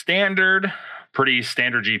pretty standard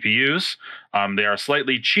GPUs. They are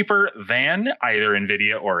slightly cheaper than either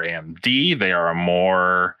NVIDIA or AMD. They are a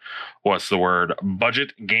more,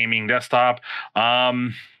 budget gaming desktop.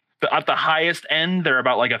 At the highest end, they're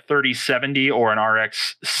about a 3070 or an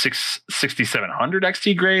RX 6700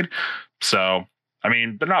 XT grade. So I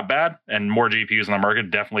mean, they're not bad, and more GPUs on the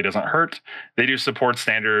market definitely doesn't hurt. They do support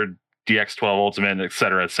standard DX12 Ultimate, et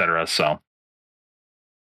cetera, et cetera. So,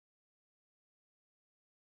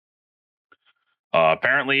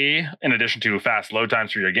 apparently, in addition to fast load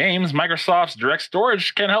times for your games, Microsoft's Direct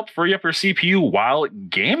Storage can help free up your CPU while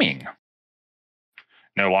gaming.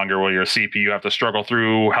 No longer will your CPU have to struggle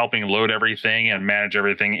through helping load everything and manage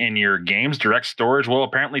everything in your games. Direct Storage will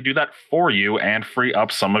apparently do that for you and free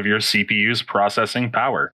up some of your CPU's processing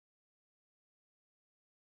power.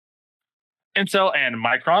 Intel and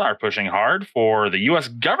Micron are pushing hard for the US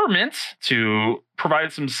government to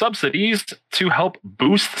provide some subsidies to help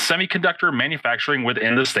boost semiconductor manufacturing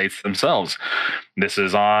within the states themselves. This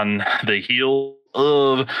is on the heel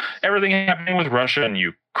of everything happening with Russia and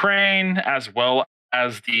Ukraine, as well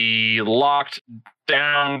as the locked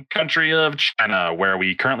down country of China, where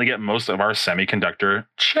we currently get most of our semiconductor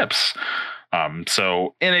chips.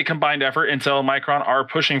 So in a combined effort, Intel and Micron are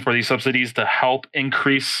pushing for these subsidies to help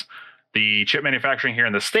increase the chip manufacturing here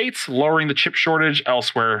in the States, lowering the chip shortage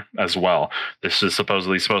elsewhere as well. This is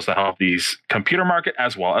supposedly supposed to help these computer market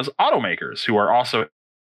as well as automakers, who are also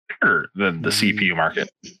bigger than the CPU market.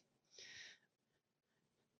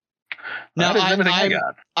 Now,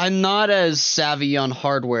 I'm not as savvy on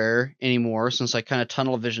hardware anymore since I kind of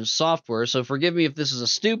tunnel vision software. So forgive me if this is a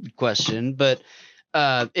stupid question, but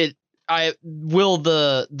will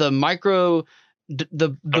the micro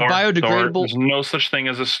the biodegradable. There's no such thing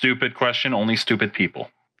as a stupid question. Only stupid people.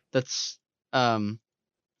 That's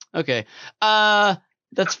okay.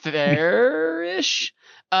 That's fair-ish.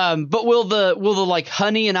 But will the like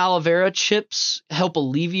honey and aloe vera chips help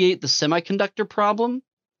alleviate the semiconductor problem?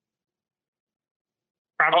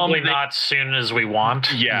 Probably not soon as we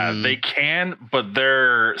want. Yeah, they can, but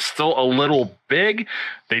they're still a little big.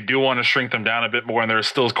 They do want to shrink them down a bit more, and there's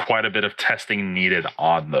still quite a bit of testing needed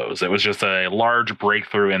on those. It was just a large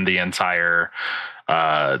breakthrough in the entire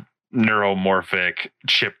neuromorphic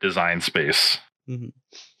chip design space. Mm-hmm.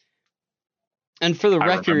 And for the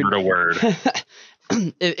record, I remembered a word.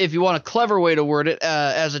 If you want a clever way to word it,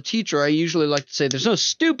 as a teacher, I usually like to say there's no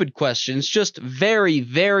stupid questions, just very,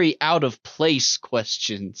 very out of place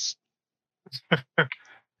questions.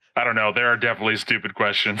 I don't know. There are definitely stupid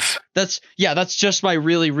questions. That's just my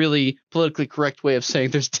really, really politically correct way of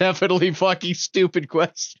saying there's definitely fucking stupid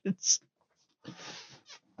questions.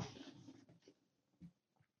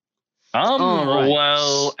 Right.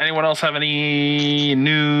 Well, anyone else have any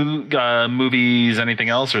new movies, anything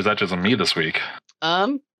else, or is that just me this week?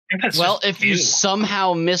 Well, if you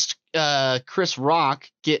somehow missed Chris Rock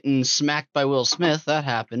getting smacked by Will Smith, that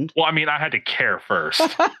happened. Well, I mean, I had to care first.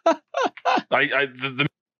 The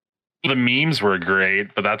memes were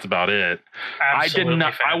great, but that's about it. Absolutely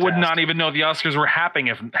I would not even know the Oscars were happening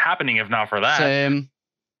if not for that. Same.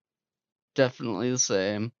 Definitely the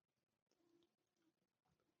same.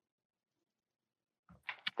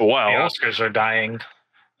 Well, the Oscars are dying.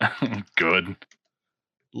 Good.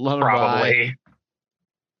 Probably.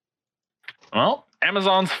 Well,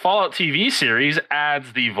 Amazon's Fallout TV series adds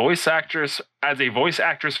a voice actress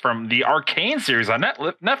from the Arcane series on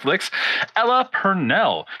Netflix, Ella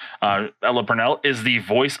Purnell. Ella Purnell is the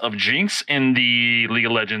voice of Jinx in the League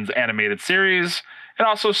of Legends animated series. It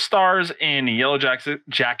also stars in Yellow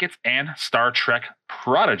Jackets and Star Trek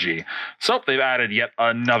Prodigy. So they've added yet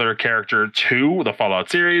another character to the Fallout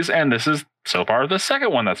series, and this is so far the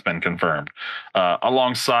second one that's been confirmed,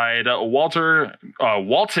 alongside Walton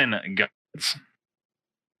Goggins.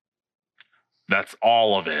 That's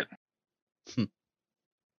all of it.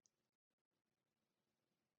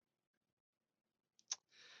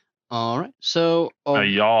 All right. So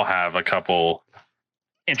y'all have a couple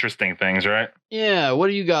interesting things, right? Yeah. What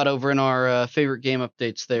do you got over in our favorite game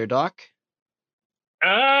updates there, Doc?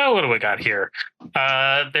 What do we got here?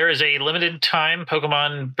 There is a limited time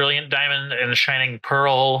Pokemon Brilliant Diamond and Shining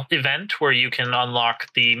Pearl event where you can unlock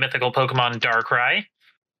the mythical Pokemon Darkrai.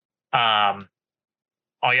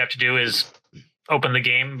 All you have to do is open the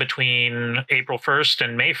game between April 1st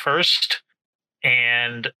and May 1st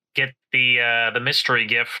and get the mystery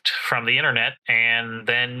gift from the internet, and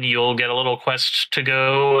then you'll get a little quest to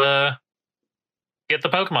go get the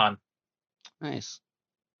Pokemon. Nice.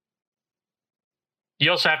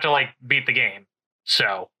 You also have to beat the game.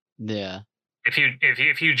 So yeah,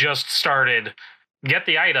 if you just started, get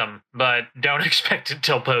the item, but don't expect it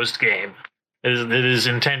till post game. It is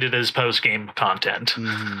intended as post game content.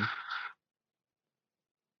 Mm-hmm.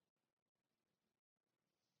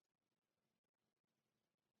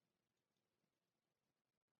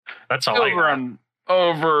 That's all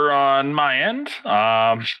over on my end.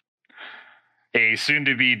 A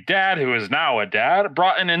soon-to-be dad who is now a dad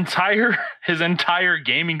brought his entire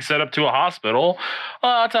gaming setup to a hospital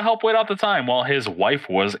to help wait out the time while his wife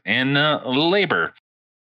was in labor.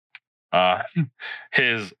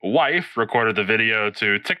 His wife recorded the video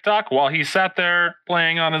to TikTok while he sat there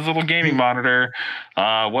playing on his little gaming monitor.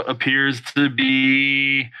 What appears to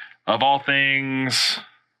be, of all things,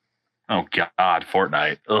 oh God,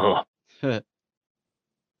 Fortnite. Ugh.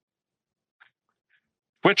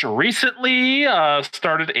 Twitch recently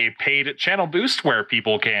started a paid channel boost where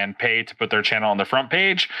people can pay to put their channel on the front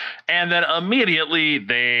page, and then immediately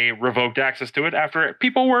they revoked access to it after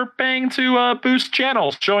people were paying to boost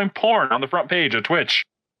channels showing porn on the front page of Twitch.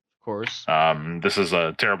 Of course. This is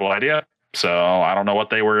a terrible idea, so I don't know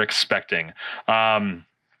what they were expecting.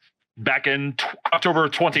 Back in October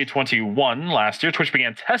 2021, last year, Twitch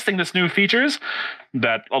began testing this new features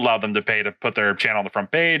that allowed them to pay to put their channel on the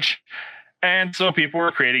front page. And so people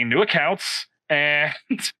were creating new accounts and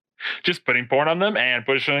just putting porn on them and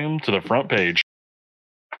pushing them to the front page.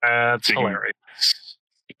 That's hilarious.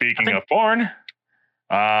 Speaking of porn,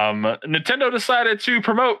 Nintendo decided to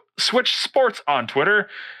promote Switch Sports on Twitter,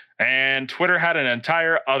 and Twitter had an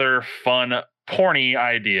entire other fun porny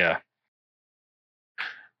idea.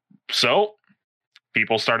 So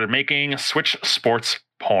people started making Switch Sports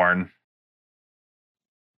porn.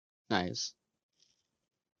 Nice.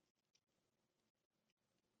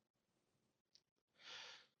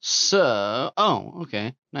 So,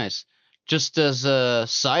 okay, nice. Just as a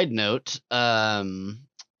side note,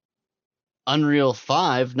 Unreal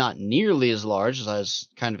 5, not nearly as large as I was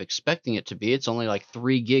kind of expecting it to be. It's only like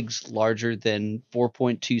 3 gigs larger than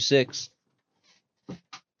 4.26.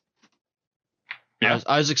 Yeah.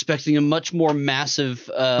 I was expecting a much more massive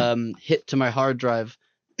hit to my hard drive.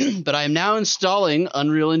 But I am now installing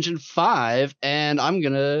Unreal Engine 5, and I'm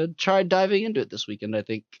going to try diving into it this weekend, I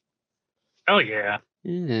think. Oh, yeah.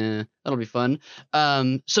 Yeah, that'll be fun.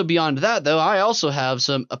 So beyond that, though, I also have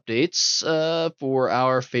some updates for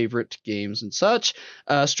our favorite games and such.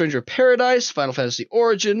 Stranger of Paradise, Final Fantasy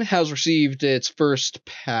Origin has received its first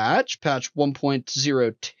patch, patch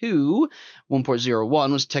 1.02.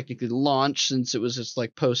 1.01 was technically launched since it was this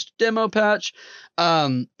like post-demo patch.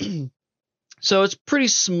 So it's pretty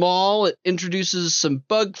small. It introduces some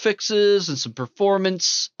bug fixes and some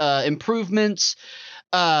performance improvements.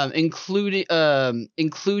 Including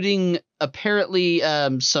apparently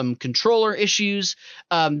some controller issues.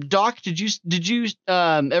 Doc, did you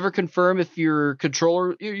ever confirm if your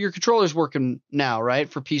controller's working now, right,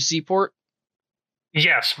 for PC port?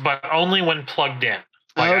 Yes, but only when plugged in.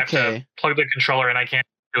 Like, okay. I have to plug the controller, and I can't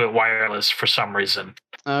do it wireless for some reason.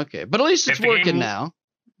 Okay, but at least it's working now.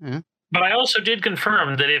 Yeah. But I also did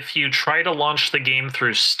confirm that if you try to launch the game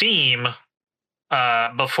through Steam,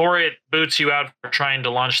 before it boots you out for trying to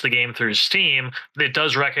launch the game through Steam, it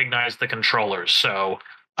does recognize the controllers. So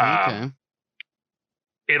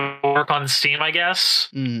it'll work on Steam, I guess.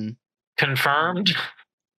 Mm. Confirmed.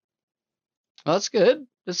 Well, that's good.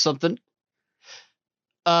 That's something.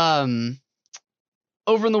 Over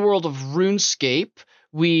in the world of RuneScape,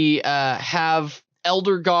 we have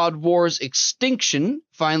Elder God Wars Extinction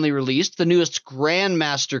finally released, the newest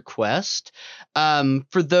Grandmaster quest.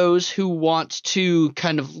 For those who want to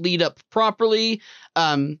kind of lead up properly,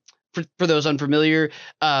 for those unfamiliar,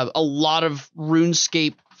 a lot of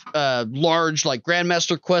RuneScape large like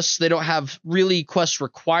Grandmaster quests, they don't have really quest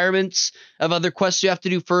requirements of other quests you have to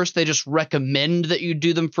do first. They just recommend that you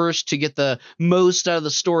do them first to get the most out of the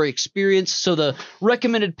story experience. So the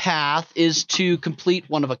recommended path is to complete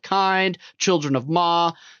One of a Kind, Children of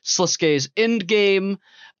Ma, Sliske's Endgame,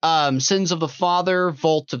 Sins of the Father,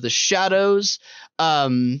 Vault of the Shadows,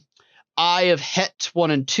 Eye of Het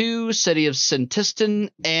 1 and 2, City of Sentistan,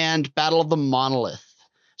 and Battle of the Monolith.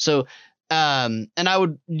 So and I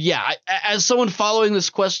would, as someone following this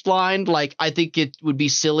quest line, like, I think it would be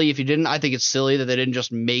silly if you didn't. I think it's silly that they didn't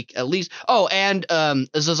just make at least, and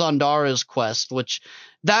Zazandara's quest, which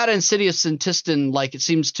that and City of Sentistan, like, it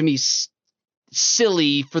seems to me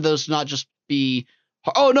silly for those to not just be,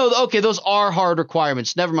 those are hard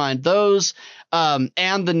requirements. Never mind. Those, and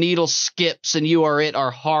the needle skips and You Are It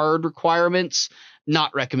are hard requirements,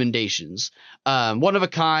 not recommendations. One of a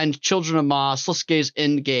Kind, Children of Ma, Sliske's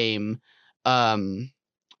Endgame,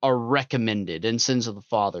 are recommended, and Sins of the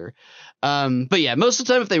Father. But yeah, most of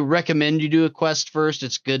the time if they recommend you do a quest first,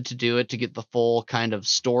 it's good to do it to get the full kind of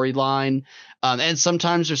storyline. And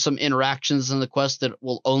sometimes there's some interactions in the quest that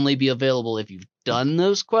will only be available if you've done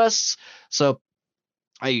those quests. So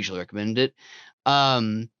I usually recommend it.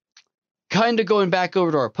 kind of going back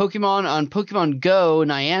over to our Pokemon, on Pokemon Go,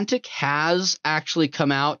 Niantic has actually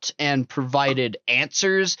come out and provided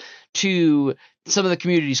answers to some of the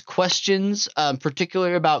community's questions,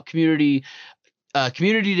 particularly about community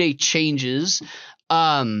day changes.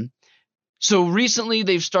 So recently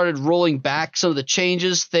they've started rolling back some of the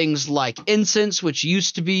changes, things like incense, which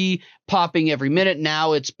used to be popping every minute.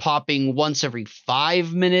 Now it's popping once every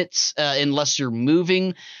 5 minutes, unless you're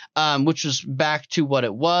moving, which was back to what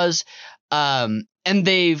it was. And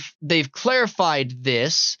they've clarified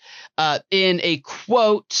this in a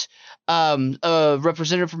quote. A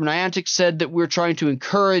representative from Niantic said that we're trying to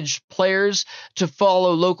encourage players to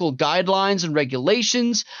follow local guidelines and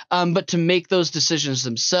regulations, but to make those decisions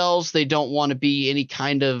themselves. They don't want to be any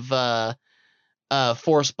kind of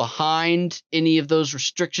force behind any of those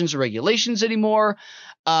restrictions or regulations anymore.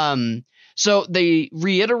 So they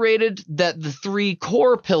reiterated that the 3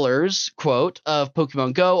 core pillars, quote, of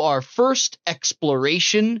Pokemon Go are first,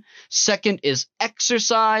 exploration, second is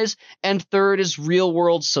exercise, and third is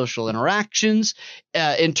real-world social interactions.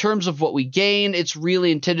 In terms of what we gain, it's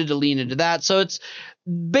really intended to lean into that. So it's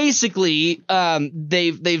basically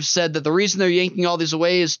they've said that the reason they're yanking all these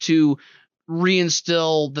away is to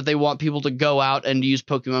reinstill that they want people to go out and use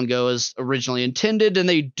Pokemon Go as originally intended, and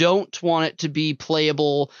they don't want it to be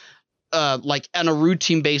playable like on a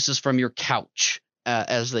routine basis from your couch,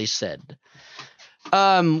 as they said.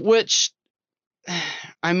 Which,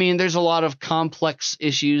 I mean, there's a lot of complex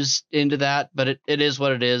issues into that, but it is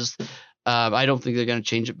what it is. I don't think they're going to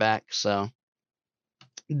change it back. So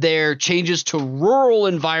their changes to rural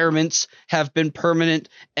environments have been permanent,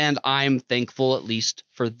 and I'm thankful at least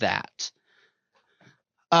for that.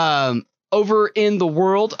 Over in the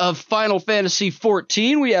world of Final Fantasy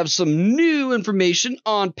XIV, we have some new information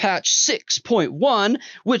on patch 6.1,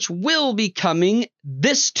 which will be coming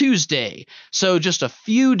this Tuesday. So just a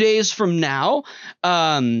few days from now,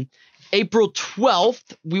 April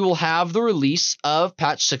 12th, we will have the release of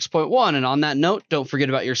patch 6.1. And on that note, don't forget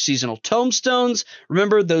about your seasonal tomestones.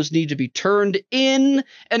 Remember, those need to be turned in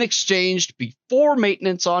and exchanged before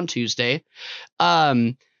maintenance on Tuesday.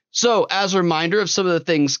 So, as a reminder of some of the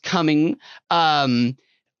things coming, I'm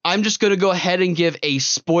just going to go ahead and give a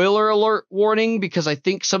spoiler alert warning, because I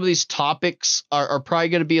think some of these topics are probably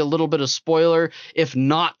going to be a little bit of spoiler, if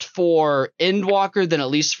not for Endwalker, then at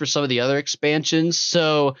least for some of the other expansions.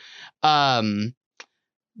 So,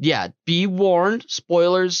 yeah, be warned,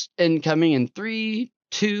 spoilers incoming in 3,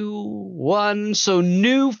 2, 1. So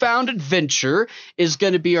Newfound Adventure is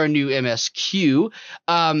going to be our new MSQ.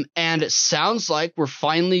 And it sounds like we're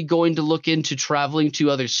finally going to look into traveling to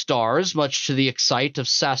other stars, much to the excite of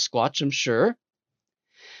Sasquatch, I'm sure.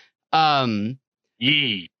 I'm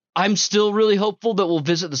still really hopeful that we'll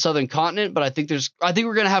visit the southern continent, but I think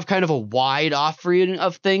we're going to have kind of a wide offering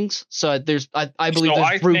of things. So I believe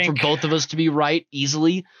there's room for both of us to be right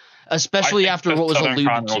easily, especially after what was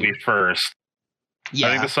alluded to. Will be first. Yeah.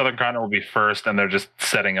 I think the Southern Continent will be first, and they're just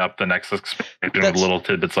setting up the next expansion with little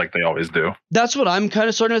tidbits like they always do. That's what I'm kind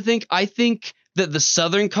of starting to think. I think that the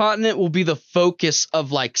Southern Continent will be the focus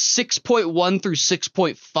of like 6.1 through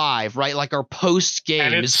 6.5, right? Like our post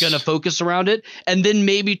game is going to focus around it, and then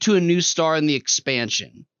maybe to a new star in the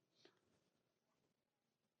expansion.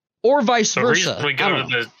 Or vice versa. The reason we go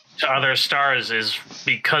to other stars is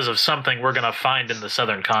because of something we're going to find in the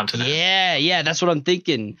Southern Continent. Yeah, that's what I'm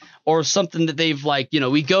thinking. Or something that they've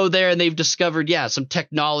we go there and they've discovered, some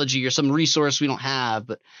technology or some resource we don't have.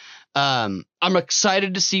 But I'm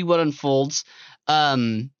excited to see what unfolds.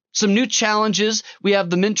 Some new challenges. We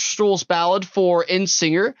have the Minstrel's Ballad for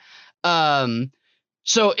Endsinger.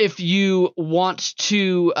 So if you want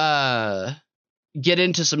to get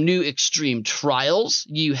into some new extreme trials,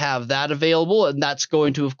 you have that available, and that's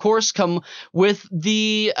going to, of course, come with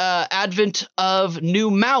the advent of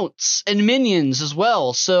new mounts and minions as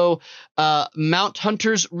well. So Mount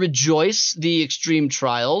Hunters Rejoice, the extreme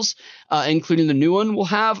trials, including the new one, will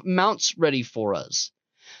have mounts ready for us.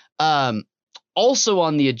 Also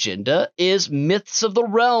on the agenda is Myths of the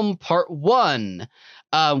Realm Part 1,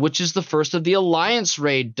 which is the first of the Alliance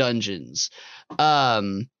Raid dungeons.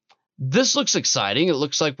 This looks exciting. It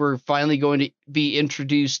looks like we're finally going to be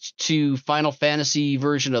introduced to Final Fantasy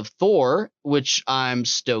version of Thor, which I'm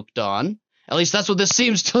stoked on. At least that's what this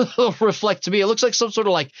seems to reflect to me. It looks like some sort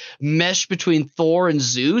of like mesh between Thor and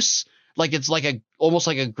Zeus. Like it's like almost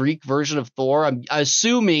like a Greek version of Thor. I'm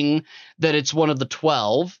assuming that it's one of the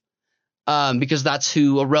 12, because that's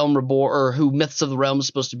who A Realm Reborn, or who Myths of the Realm is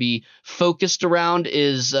supposed to be focused around,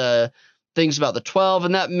 is things about the 12,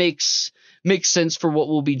 and that makes makes sense for what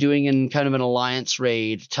we'll be doing in kind of an alliance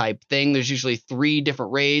raid type thing. There's usually 3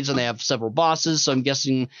 different raids and they have several bosses. So I'm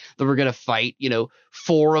guessing that we're going to fight,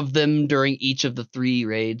 4 of them during each of the 3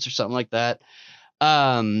 raids or something like that.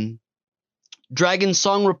 Dragon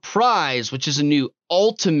Song Reprise, which is a new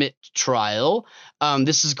ultimate trial.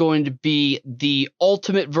 This is going to be the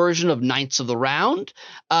ultimate version of Knights of the Round.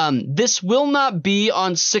 This will not be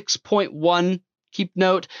on 6.1. Keep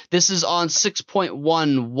note, this is on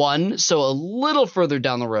 6.11, so a little further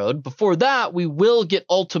down the road. Before that, we will get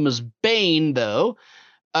Ultima's Bane, though,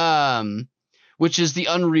 which is the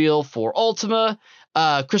Unreal for Ultima.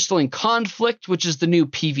 Crystalline Conflict, which is the new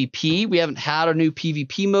PvP. We haven't had a new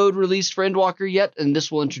PvP mode released for Endwalker yet, and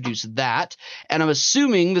this will introduce that. And I'm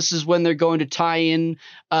assuming this is when they're going to tie in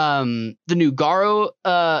the new Garo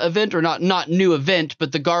event, or not new event,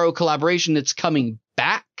 but the Garo collaboration that's coming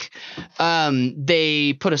back.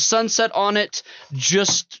 They put a sunset on it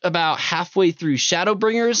just about halfway through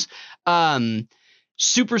Shadowbringers.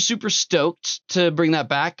 Super stoked to bring that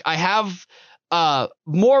back. I have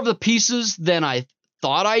more of the pieces than I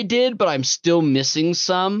thought I did, but I'm still missing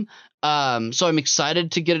some. So I'm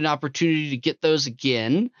excited to get an opportunity to get those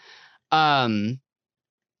again.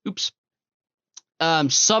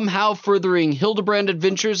 Somehow Furthering Hildebrand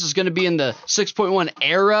Adventures is going to be in the 6.1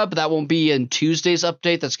 era, but that won't be in Tuesday's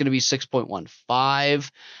update. That's going to be 6.15.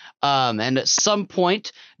 And at some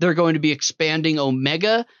point, they're going to be expanding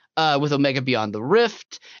Omega with Omega Beyond the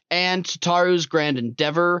Rift, and Tataru's Grand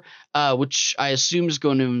Endeavor, which I assume is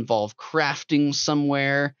going to involve crafting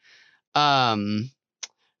somewhere.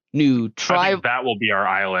 New tribe. I think that will be our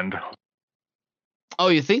island. Oh,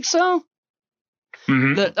 you think so?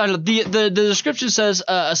 Mm-hmm. The description says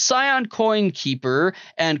a Scion coin keeper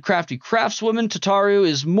and crafty craftswoman, Tataru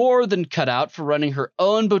is more than cut out for running her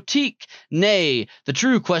own boutique. Nay, the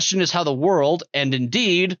true question is how the world, and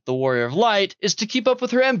indeed the Warrior of Light, is to keep up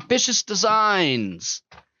with her ambitious designs.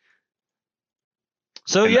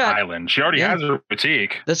 So An island. She already has her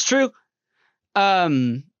boutique. That's true.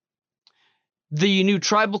 The new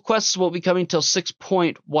tribal quests won't be coming till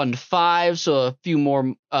 6.15, so a few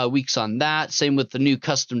more weeks on that. Same with the new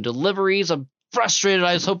custom deliveries. I'm frustrated.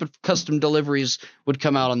 I was hoping custom deliveries would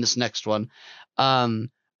come out on this next one.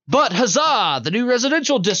 But huzzah! The new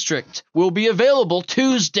residential district will be available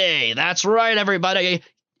Tuesday. That's right, everybody.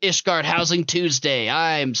 Ishgard Housing Tuesday.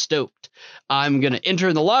 I'm stoked. I'm going to enter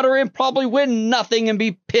in the lottery and probably win nothing and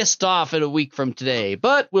be pissed off in a week from today,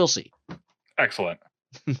 but we'll see. Excellent.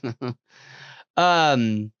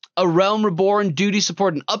 A Realm Reborn duty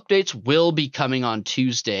support and updates will be coming on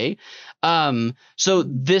Tuesday. So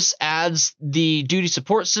this adds the duty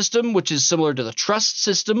support system, which is similar to the trust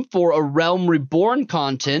system for a Realm Reborn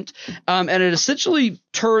content. And it essentially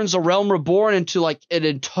turns a Realm Reborn into like an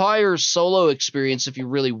entire solo experience if you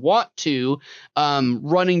really want to,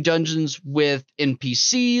 running dungeons with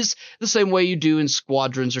NPCs the same way you do in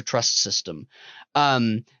Squadrons or Trust system.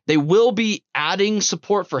 They will be adding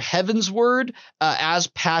support for Heavensward as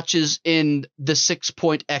patches in the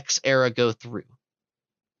 6.x era go through.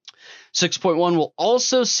 6.1 will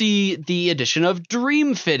also see the addition of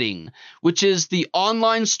Dream Fitting, which is the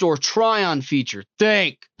online store try-on feature.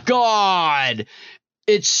 Thank God!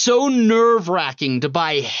 It's so nerve-wracking to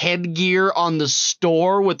buy headgear on the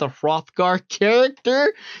store with a Hrothgar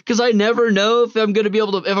character, because I never know if I'm going to be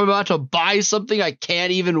able to, if I'm about to buy something I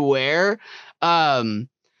can't even wear.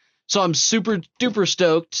 So I'm super duper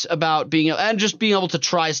stoked about being able to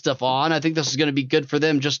try stuff on. I think this is going to be good for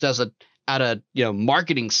them just at a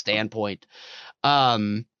marketing standpoint.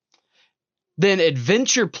 Then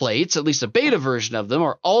adventure plates, at least a beta version of them,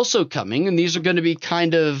 are also coming, and these are going to be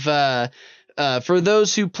kind of for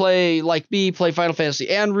those who play like me, play Final Fantasy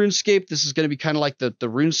and RuneScape. This is going to be kind of like the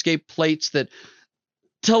RuneScape plates that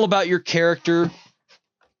tell about your character.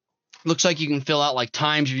 Looks like you can fill out like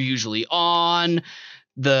times you're usually on,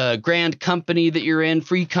 the grand company that you're in,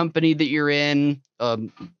 free company that you're in,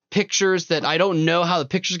 pictures that I don't know how the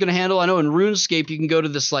picture's going to handle. I know in RuneScape you can go to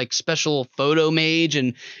this like special photo mage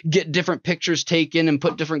and get different pictures taken and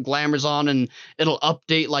put different glamours on, and it'll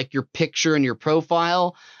update like your picture and your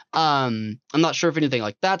profile. I'm not sure if anything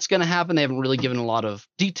like that's going to happen. They haven't really given a lot of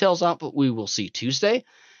details out, but we will see Tuesday.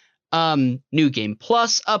 New Game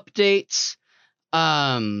Plus updates.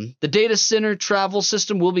 The data center travel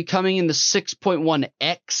system will be coming in the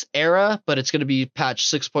 6.1x era, but it's going to be patch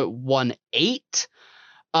 6.18.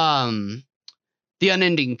 The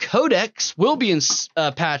Unending Codex will be in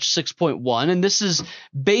patch 6.1, and this is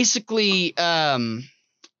basically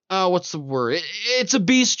what's the word? It's a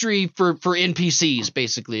bestiary for NPCs.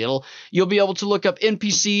 Basically, you'll be able to look up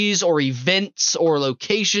NPCs or events or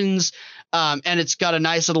locations And it's got a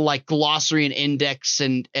nice little like glossary and index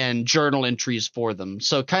and journal entries for them.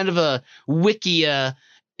 So kind of a Wikia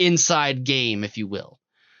inside game, if you will.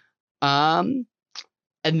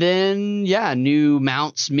 And then, new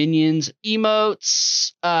mounts, minions,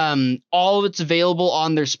 emotes. All of it's available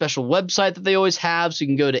on their special website that they always have. So you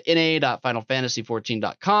can go to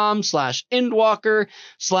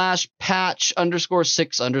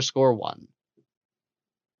na.finalfantasy14.com/endwalker/patch_6_1.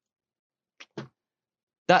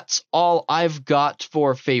 That's all I've got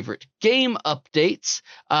for favorite game updates.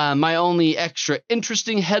 My only extra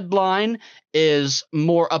interesting headline is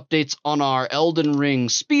more updates on our Elden Ring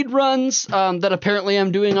speedruns that apparently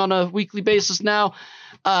I'm doing on a weekly basis now.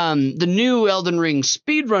 The new Elden Ring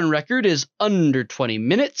speedrun record is under 20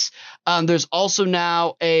 minutes. There's also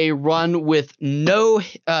now a run with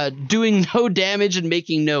doing no damage and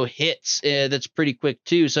making no hits. That's pretty quick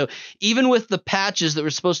too. So even with the patches that were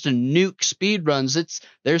supposed to nuke speedruns,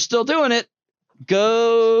 they're still doing it.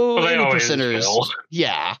 Go 80%ers.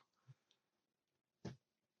 Yeah.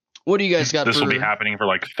 What do you guys got? This will be happening for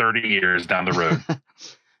like 30 years down the road.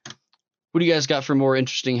 What do you guys got for more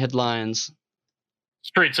interesting headlines?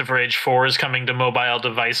 Streets of Rage 4 is coming to mobile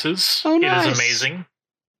devices. Oh, nice. It is amazing.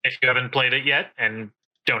 If you haven't played it yet and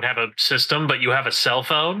don't have a system, but you have a cell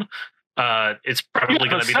phone, it's probably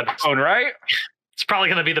going to be the best phone, right? It's probably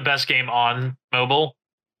going to be the best game on mobile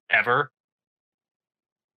ever.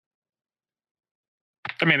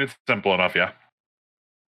 I mean, it's simple enough, yeah.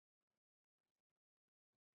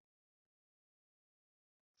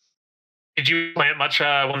 Did you play it much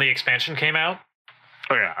when the expansion came out?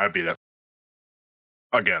 Oh yeah, I beat it.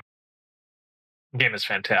 Again. The game is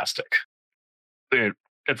fantastic. Dude,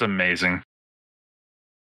 it's amazing.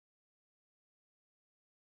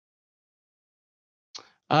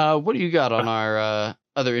 What do you got on our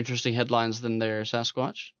other interesting headlines than there,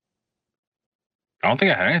 Sasquatch? I don't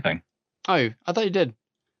think I had anything. Oh, I thought you did.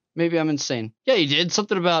 Maybe I'm insane. Yeah, you did.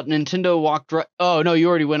 Something about Nintendo walked right. Oh, no, you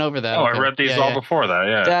already went over that. Oh, okay. I read these all before that,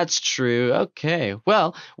 yeah. That's true. Okay.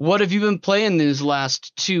 Well, what have you been playing these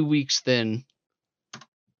last 2 weeks then?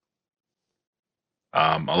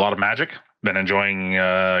 A lot of Magic. Been enjoying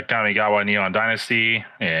Kamigawa Neon Dynasty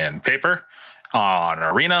and Paper on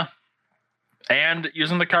Arena. And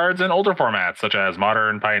using the cards in older formats, such as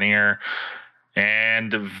Modern, Pioneer,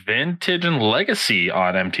 and Vintage and Legacy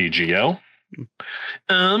on MTGO.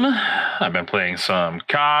 I've been playing some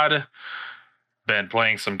COD. Been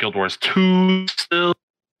playing some Guild Wars 2 still.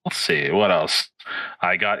 Let's see, what else?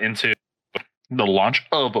 I got into the launch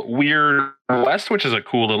of Weird West, which is a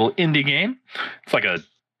cool little indie game. It's like a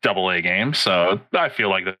AA game, so I feel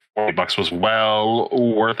like the $40 was well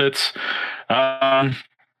worth it.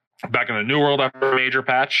 Back in the New World after a major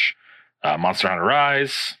patch. Monster Hunter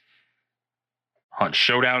Rise. Hunt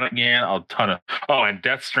Showdown again, a ton of... Oh, and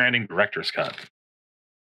Death Stranding Director's Cut.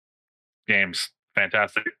 Game's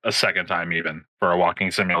fantastic. A second time even for a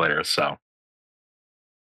walking simulator, so...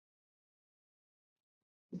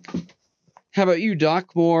 How about you,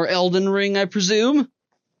 Doc? More Elden Ring, I presume?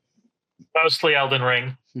 Mostly Elden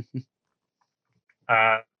Ring. Played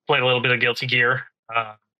a little bit of Guilty Gear,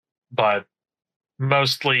 but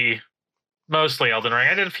mostly Elden Ring.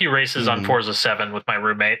 I did a few races on Forza 7 with my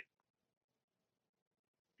roommate.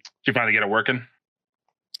 Did you finally get it working?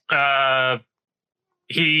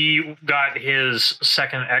 He got his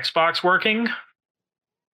second Xbox working.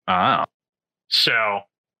 Ah. So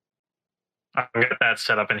I've got that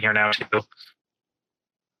set up in here now too.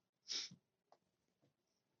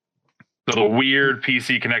 So the weird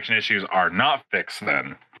PC connection issues are not fixed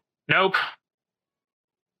then? Nope.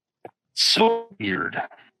 So weird.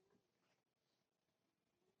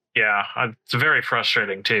 Yeah, it's very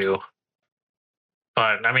frustrating too.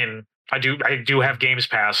 But I mean, I do have Games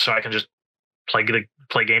Pass, so I can just play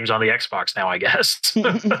games on the Xbox now, I guess.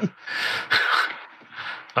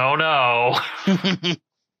 Oh no.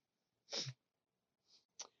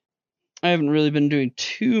 I haven't really been doing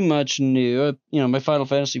too much new. My Final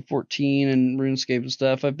Fantasy 14 and RuneScape and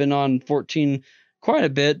stuff. I've been on 14 quite a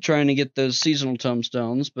bit trying to get those seasonal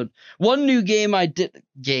tomestones, but one new game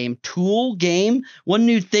one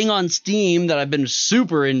new thing on Steam that I've been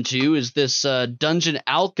super into is this Dungeon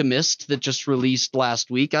Alchemist that just released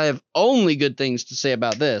last week. I have only good things to say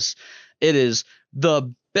about this. It is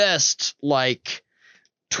the best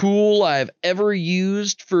tool I've ever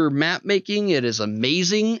used for map making. It is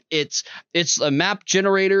amazing. It's a map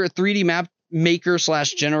generator, a 3D map maker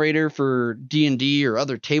 / generator for D&D or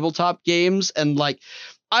other tabletop games, and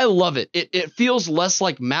I love it. It feels less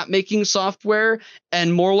like map making software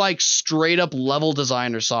and more like straight up level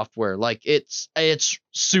designer software. It's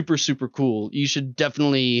super, super cool. You should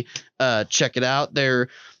definitely check it out. They're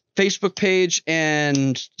Facebook page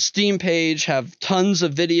and Steam page have tons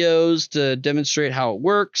of videos to demonstrate how it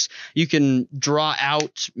works. You can draw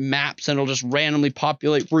out maps and it'll just randomly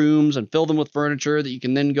populate rooms and fill them with furniture that you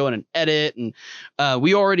can then go in and edit. And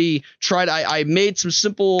we already tried. I made some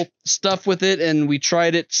simple stuff with it, and we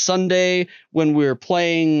tried it Sunday when we were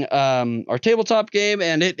playing our tabletop game,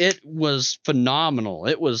 and it was phenomenal.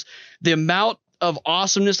 It was the amount of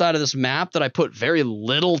awesomeness out of this map that I put very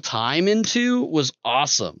little time into was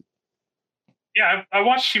awesome. Yeah, I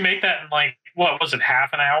watched you make that in like, what was it,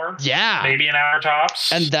 half an hour? Yeah. Maybe an hour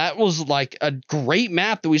tops. And that was like a great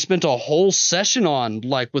map that we spent a whole session on,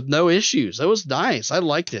 like with no issues. That was nice. I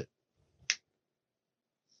liked it.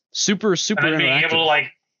 Super, super and then interactive.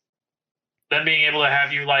 Being able to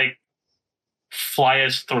have you like fly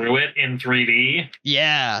us through it in 3D.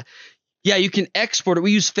 Yeah. Yeah, you can export it.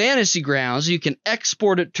 We use Fantasy Grounds. You can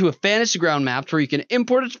export it to a Fantasy Ground map where you can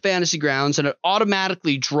import it to Fantasy Grounds, and it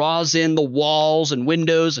automatically draws in the walls and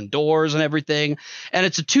windows and doors and everything. And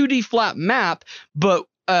it's a 2D flat map, but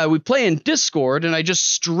we play in Discord, and I just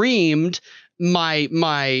streamed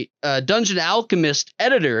my Dungeon Alchemist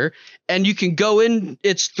editor, and you can go in,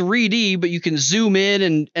 it's 3D, but you can zoom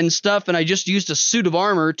in and stuff, and I just used a suit of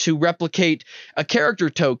armor to replicate a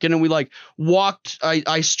character token, and we like walked,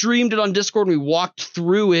 I streamed it on Discord, and we walked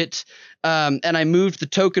through it, and I moved the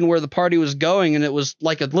token where the party was going, and it was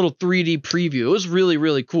like a little 3D preview. It was really,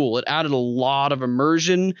 really cool. It added a lot of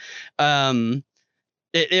immersion. It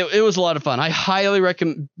was a lot of fun. I highly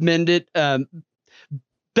recommend it.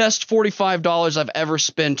 Best $45 I've ever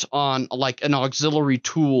spent on like an auxiliary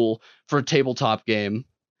tool for a tabletop game.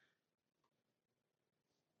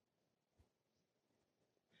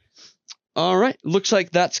 All right. Looks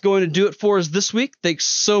like that's going to do it for us this week. Thanks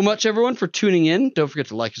so much, everyone, for tuning in. Don't forget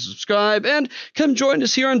to like and subscribe, and come join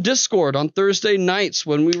us here on Discord on Thursday nights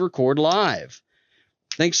when we record live.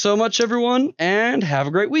 Thanks so much, everyone, and have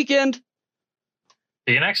a great weekend.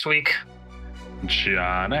 See you next week.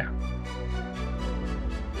 Johnny.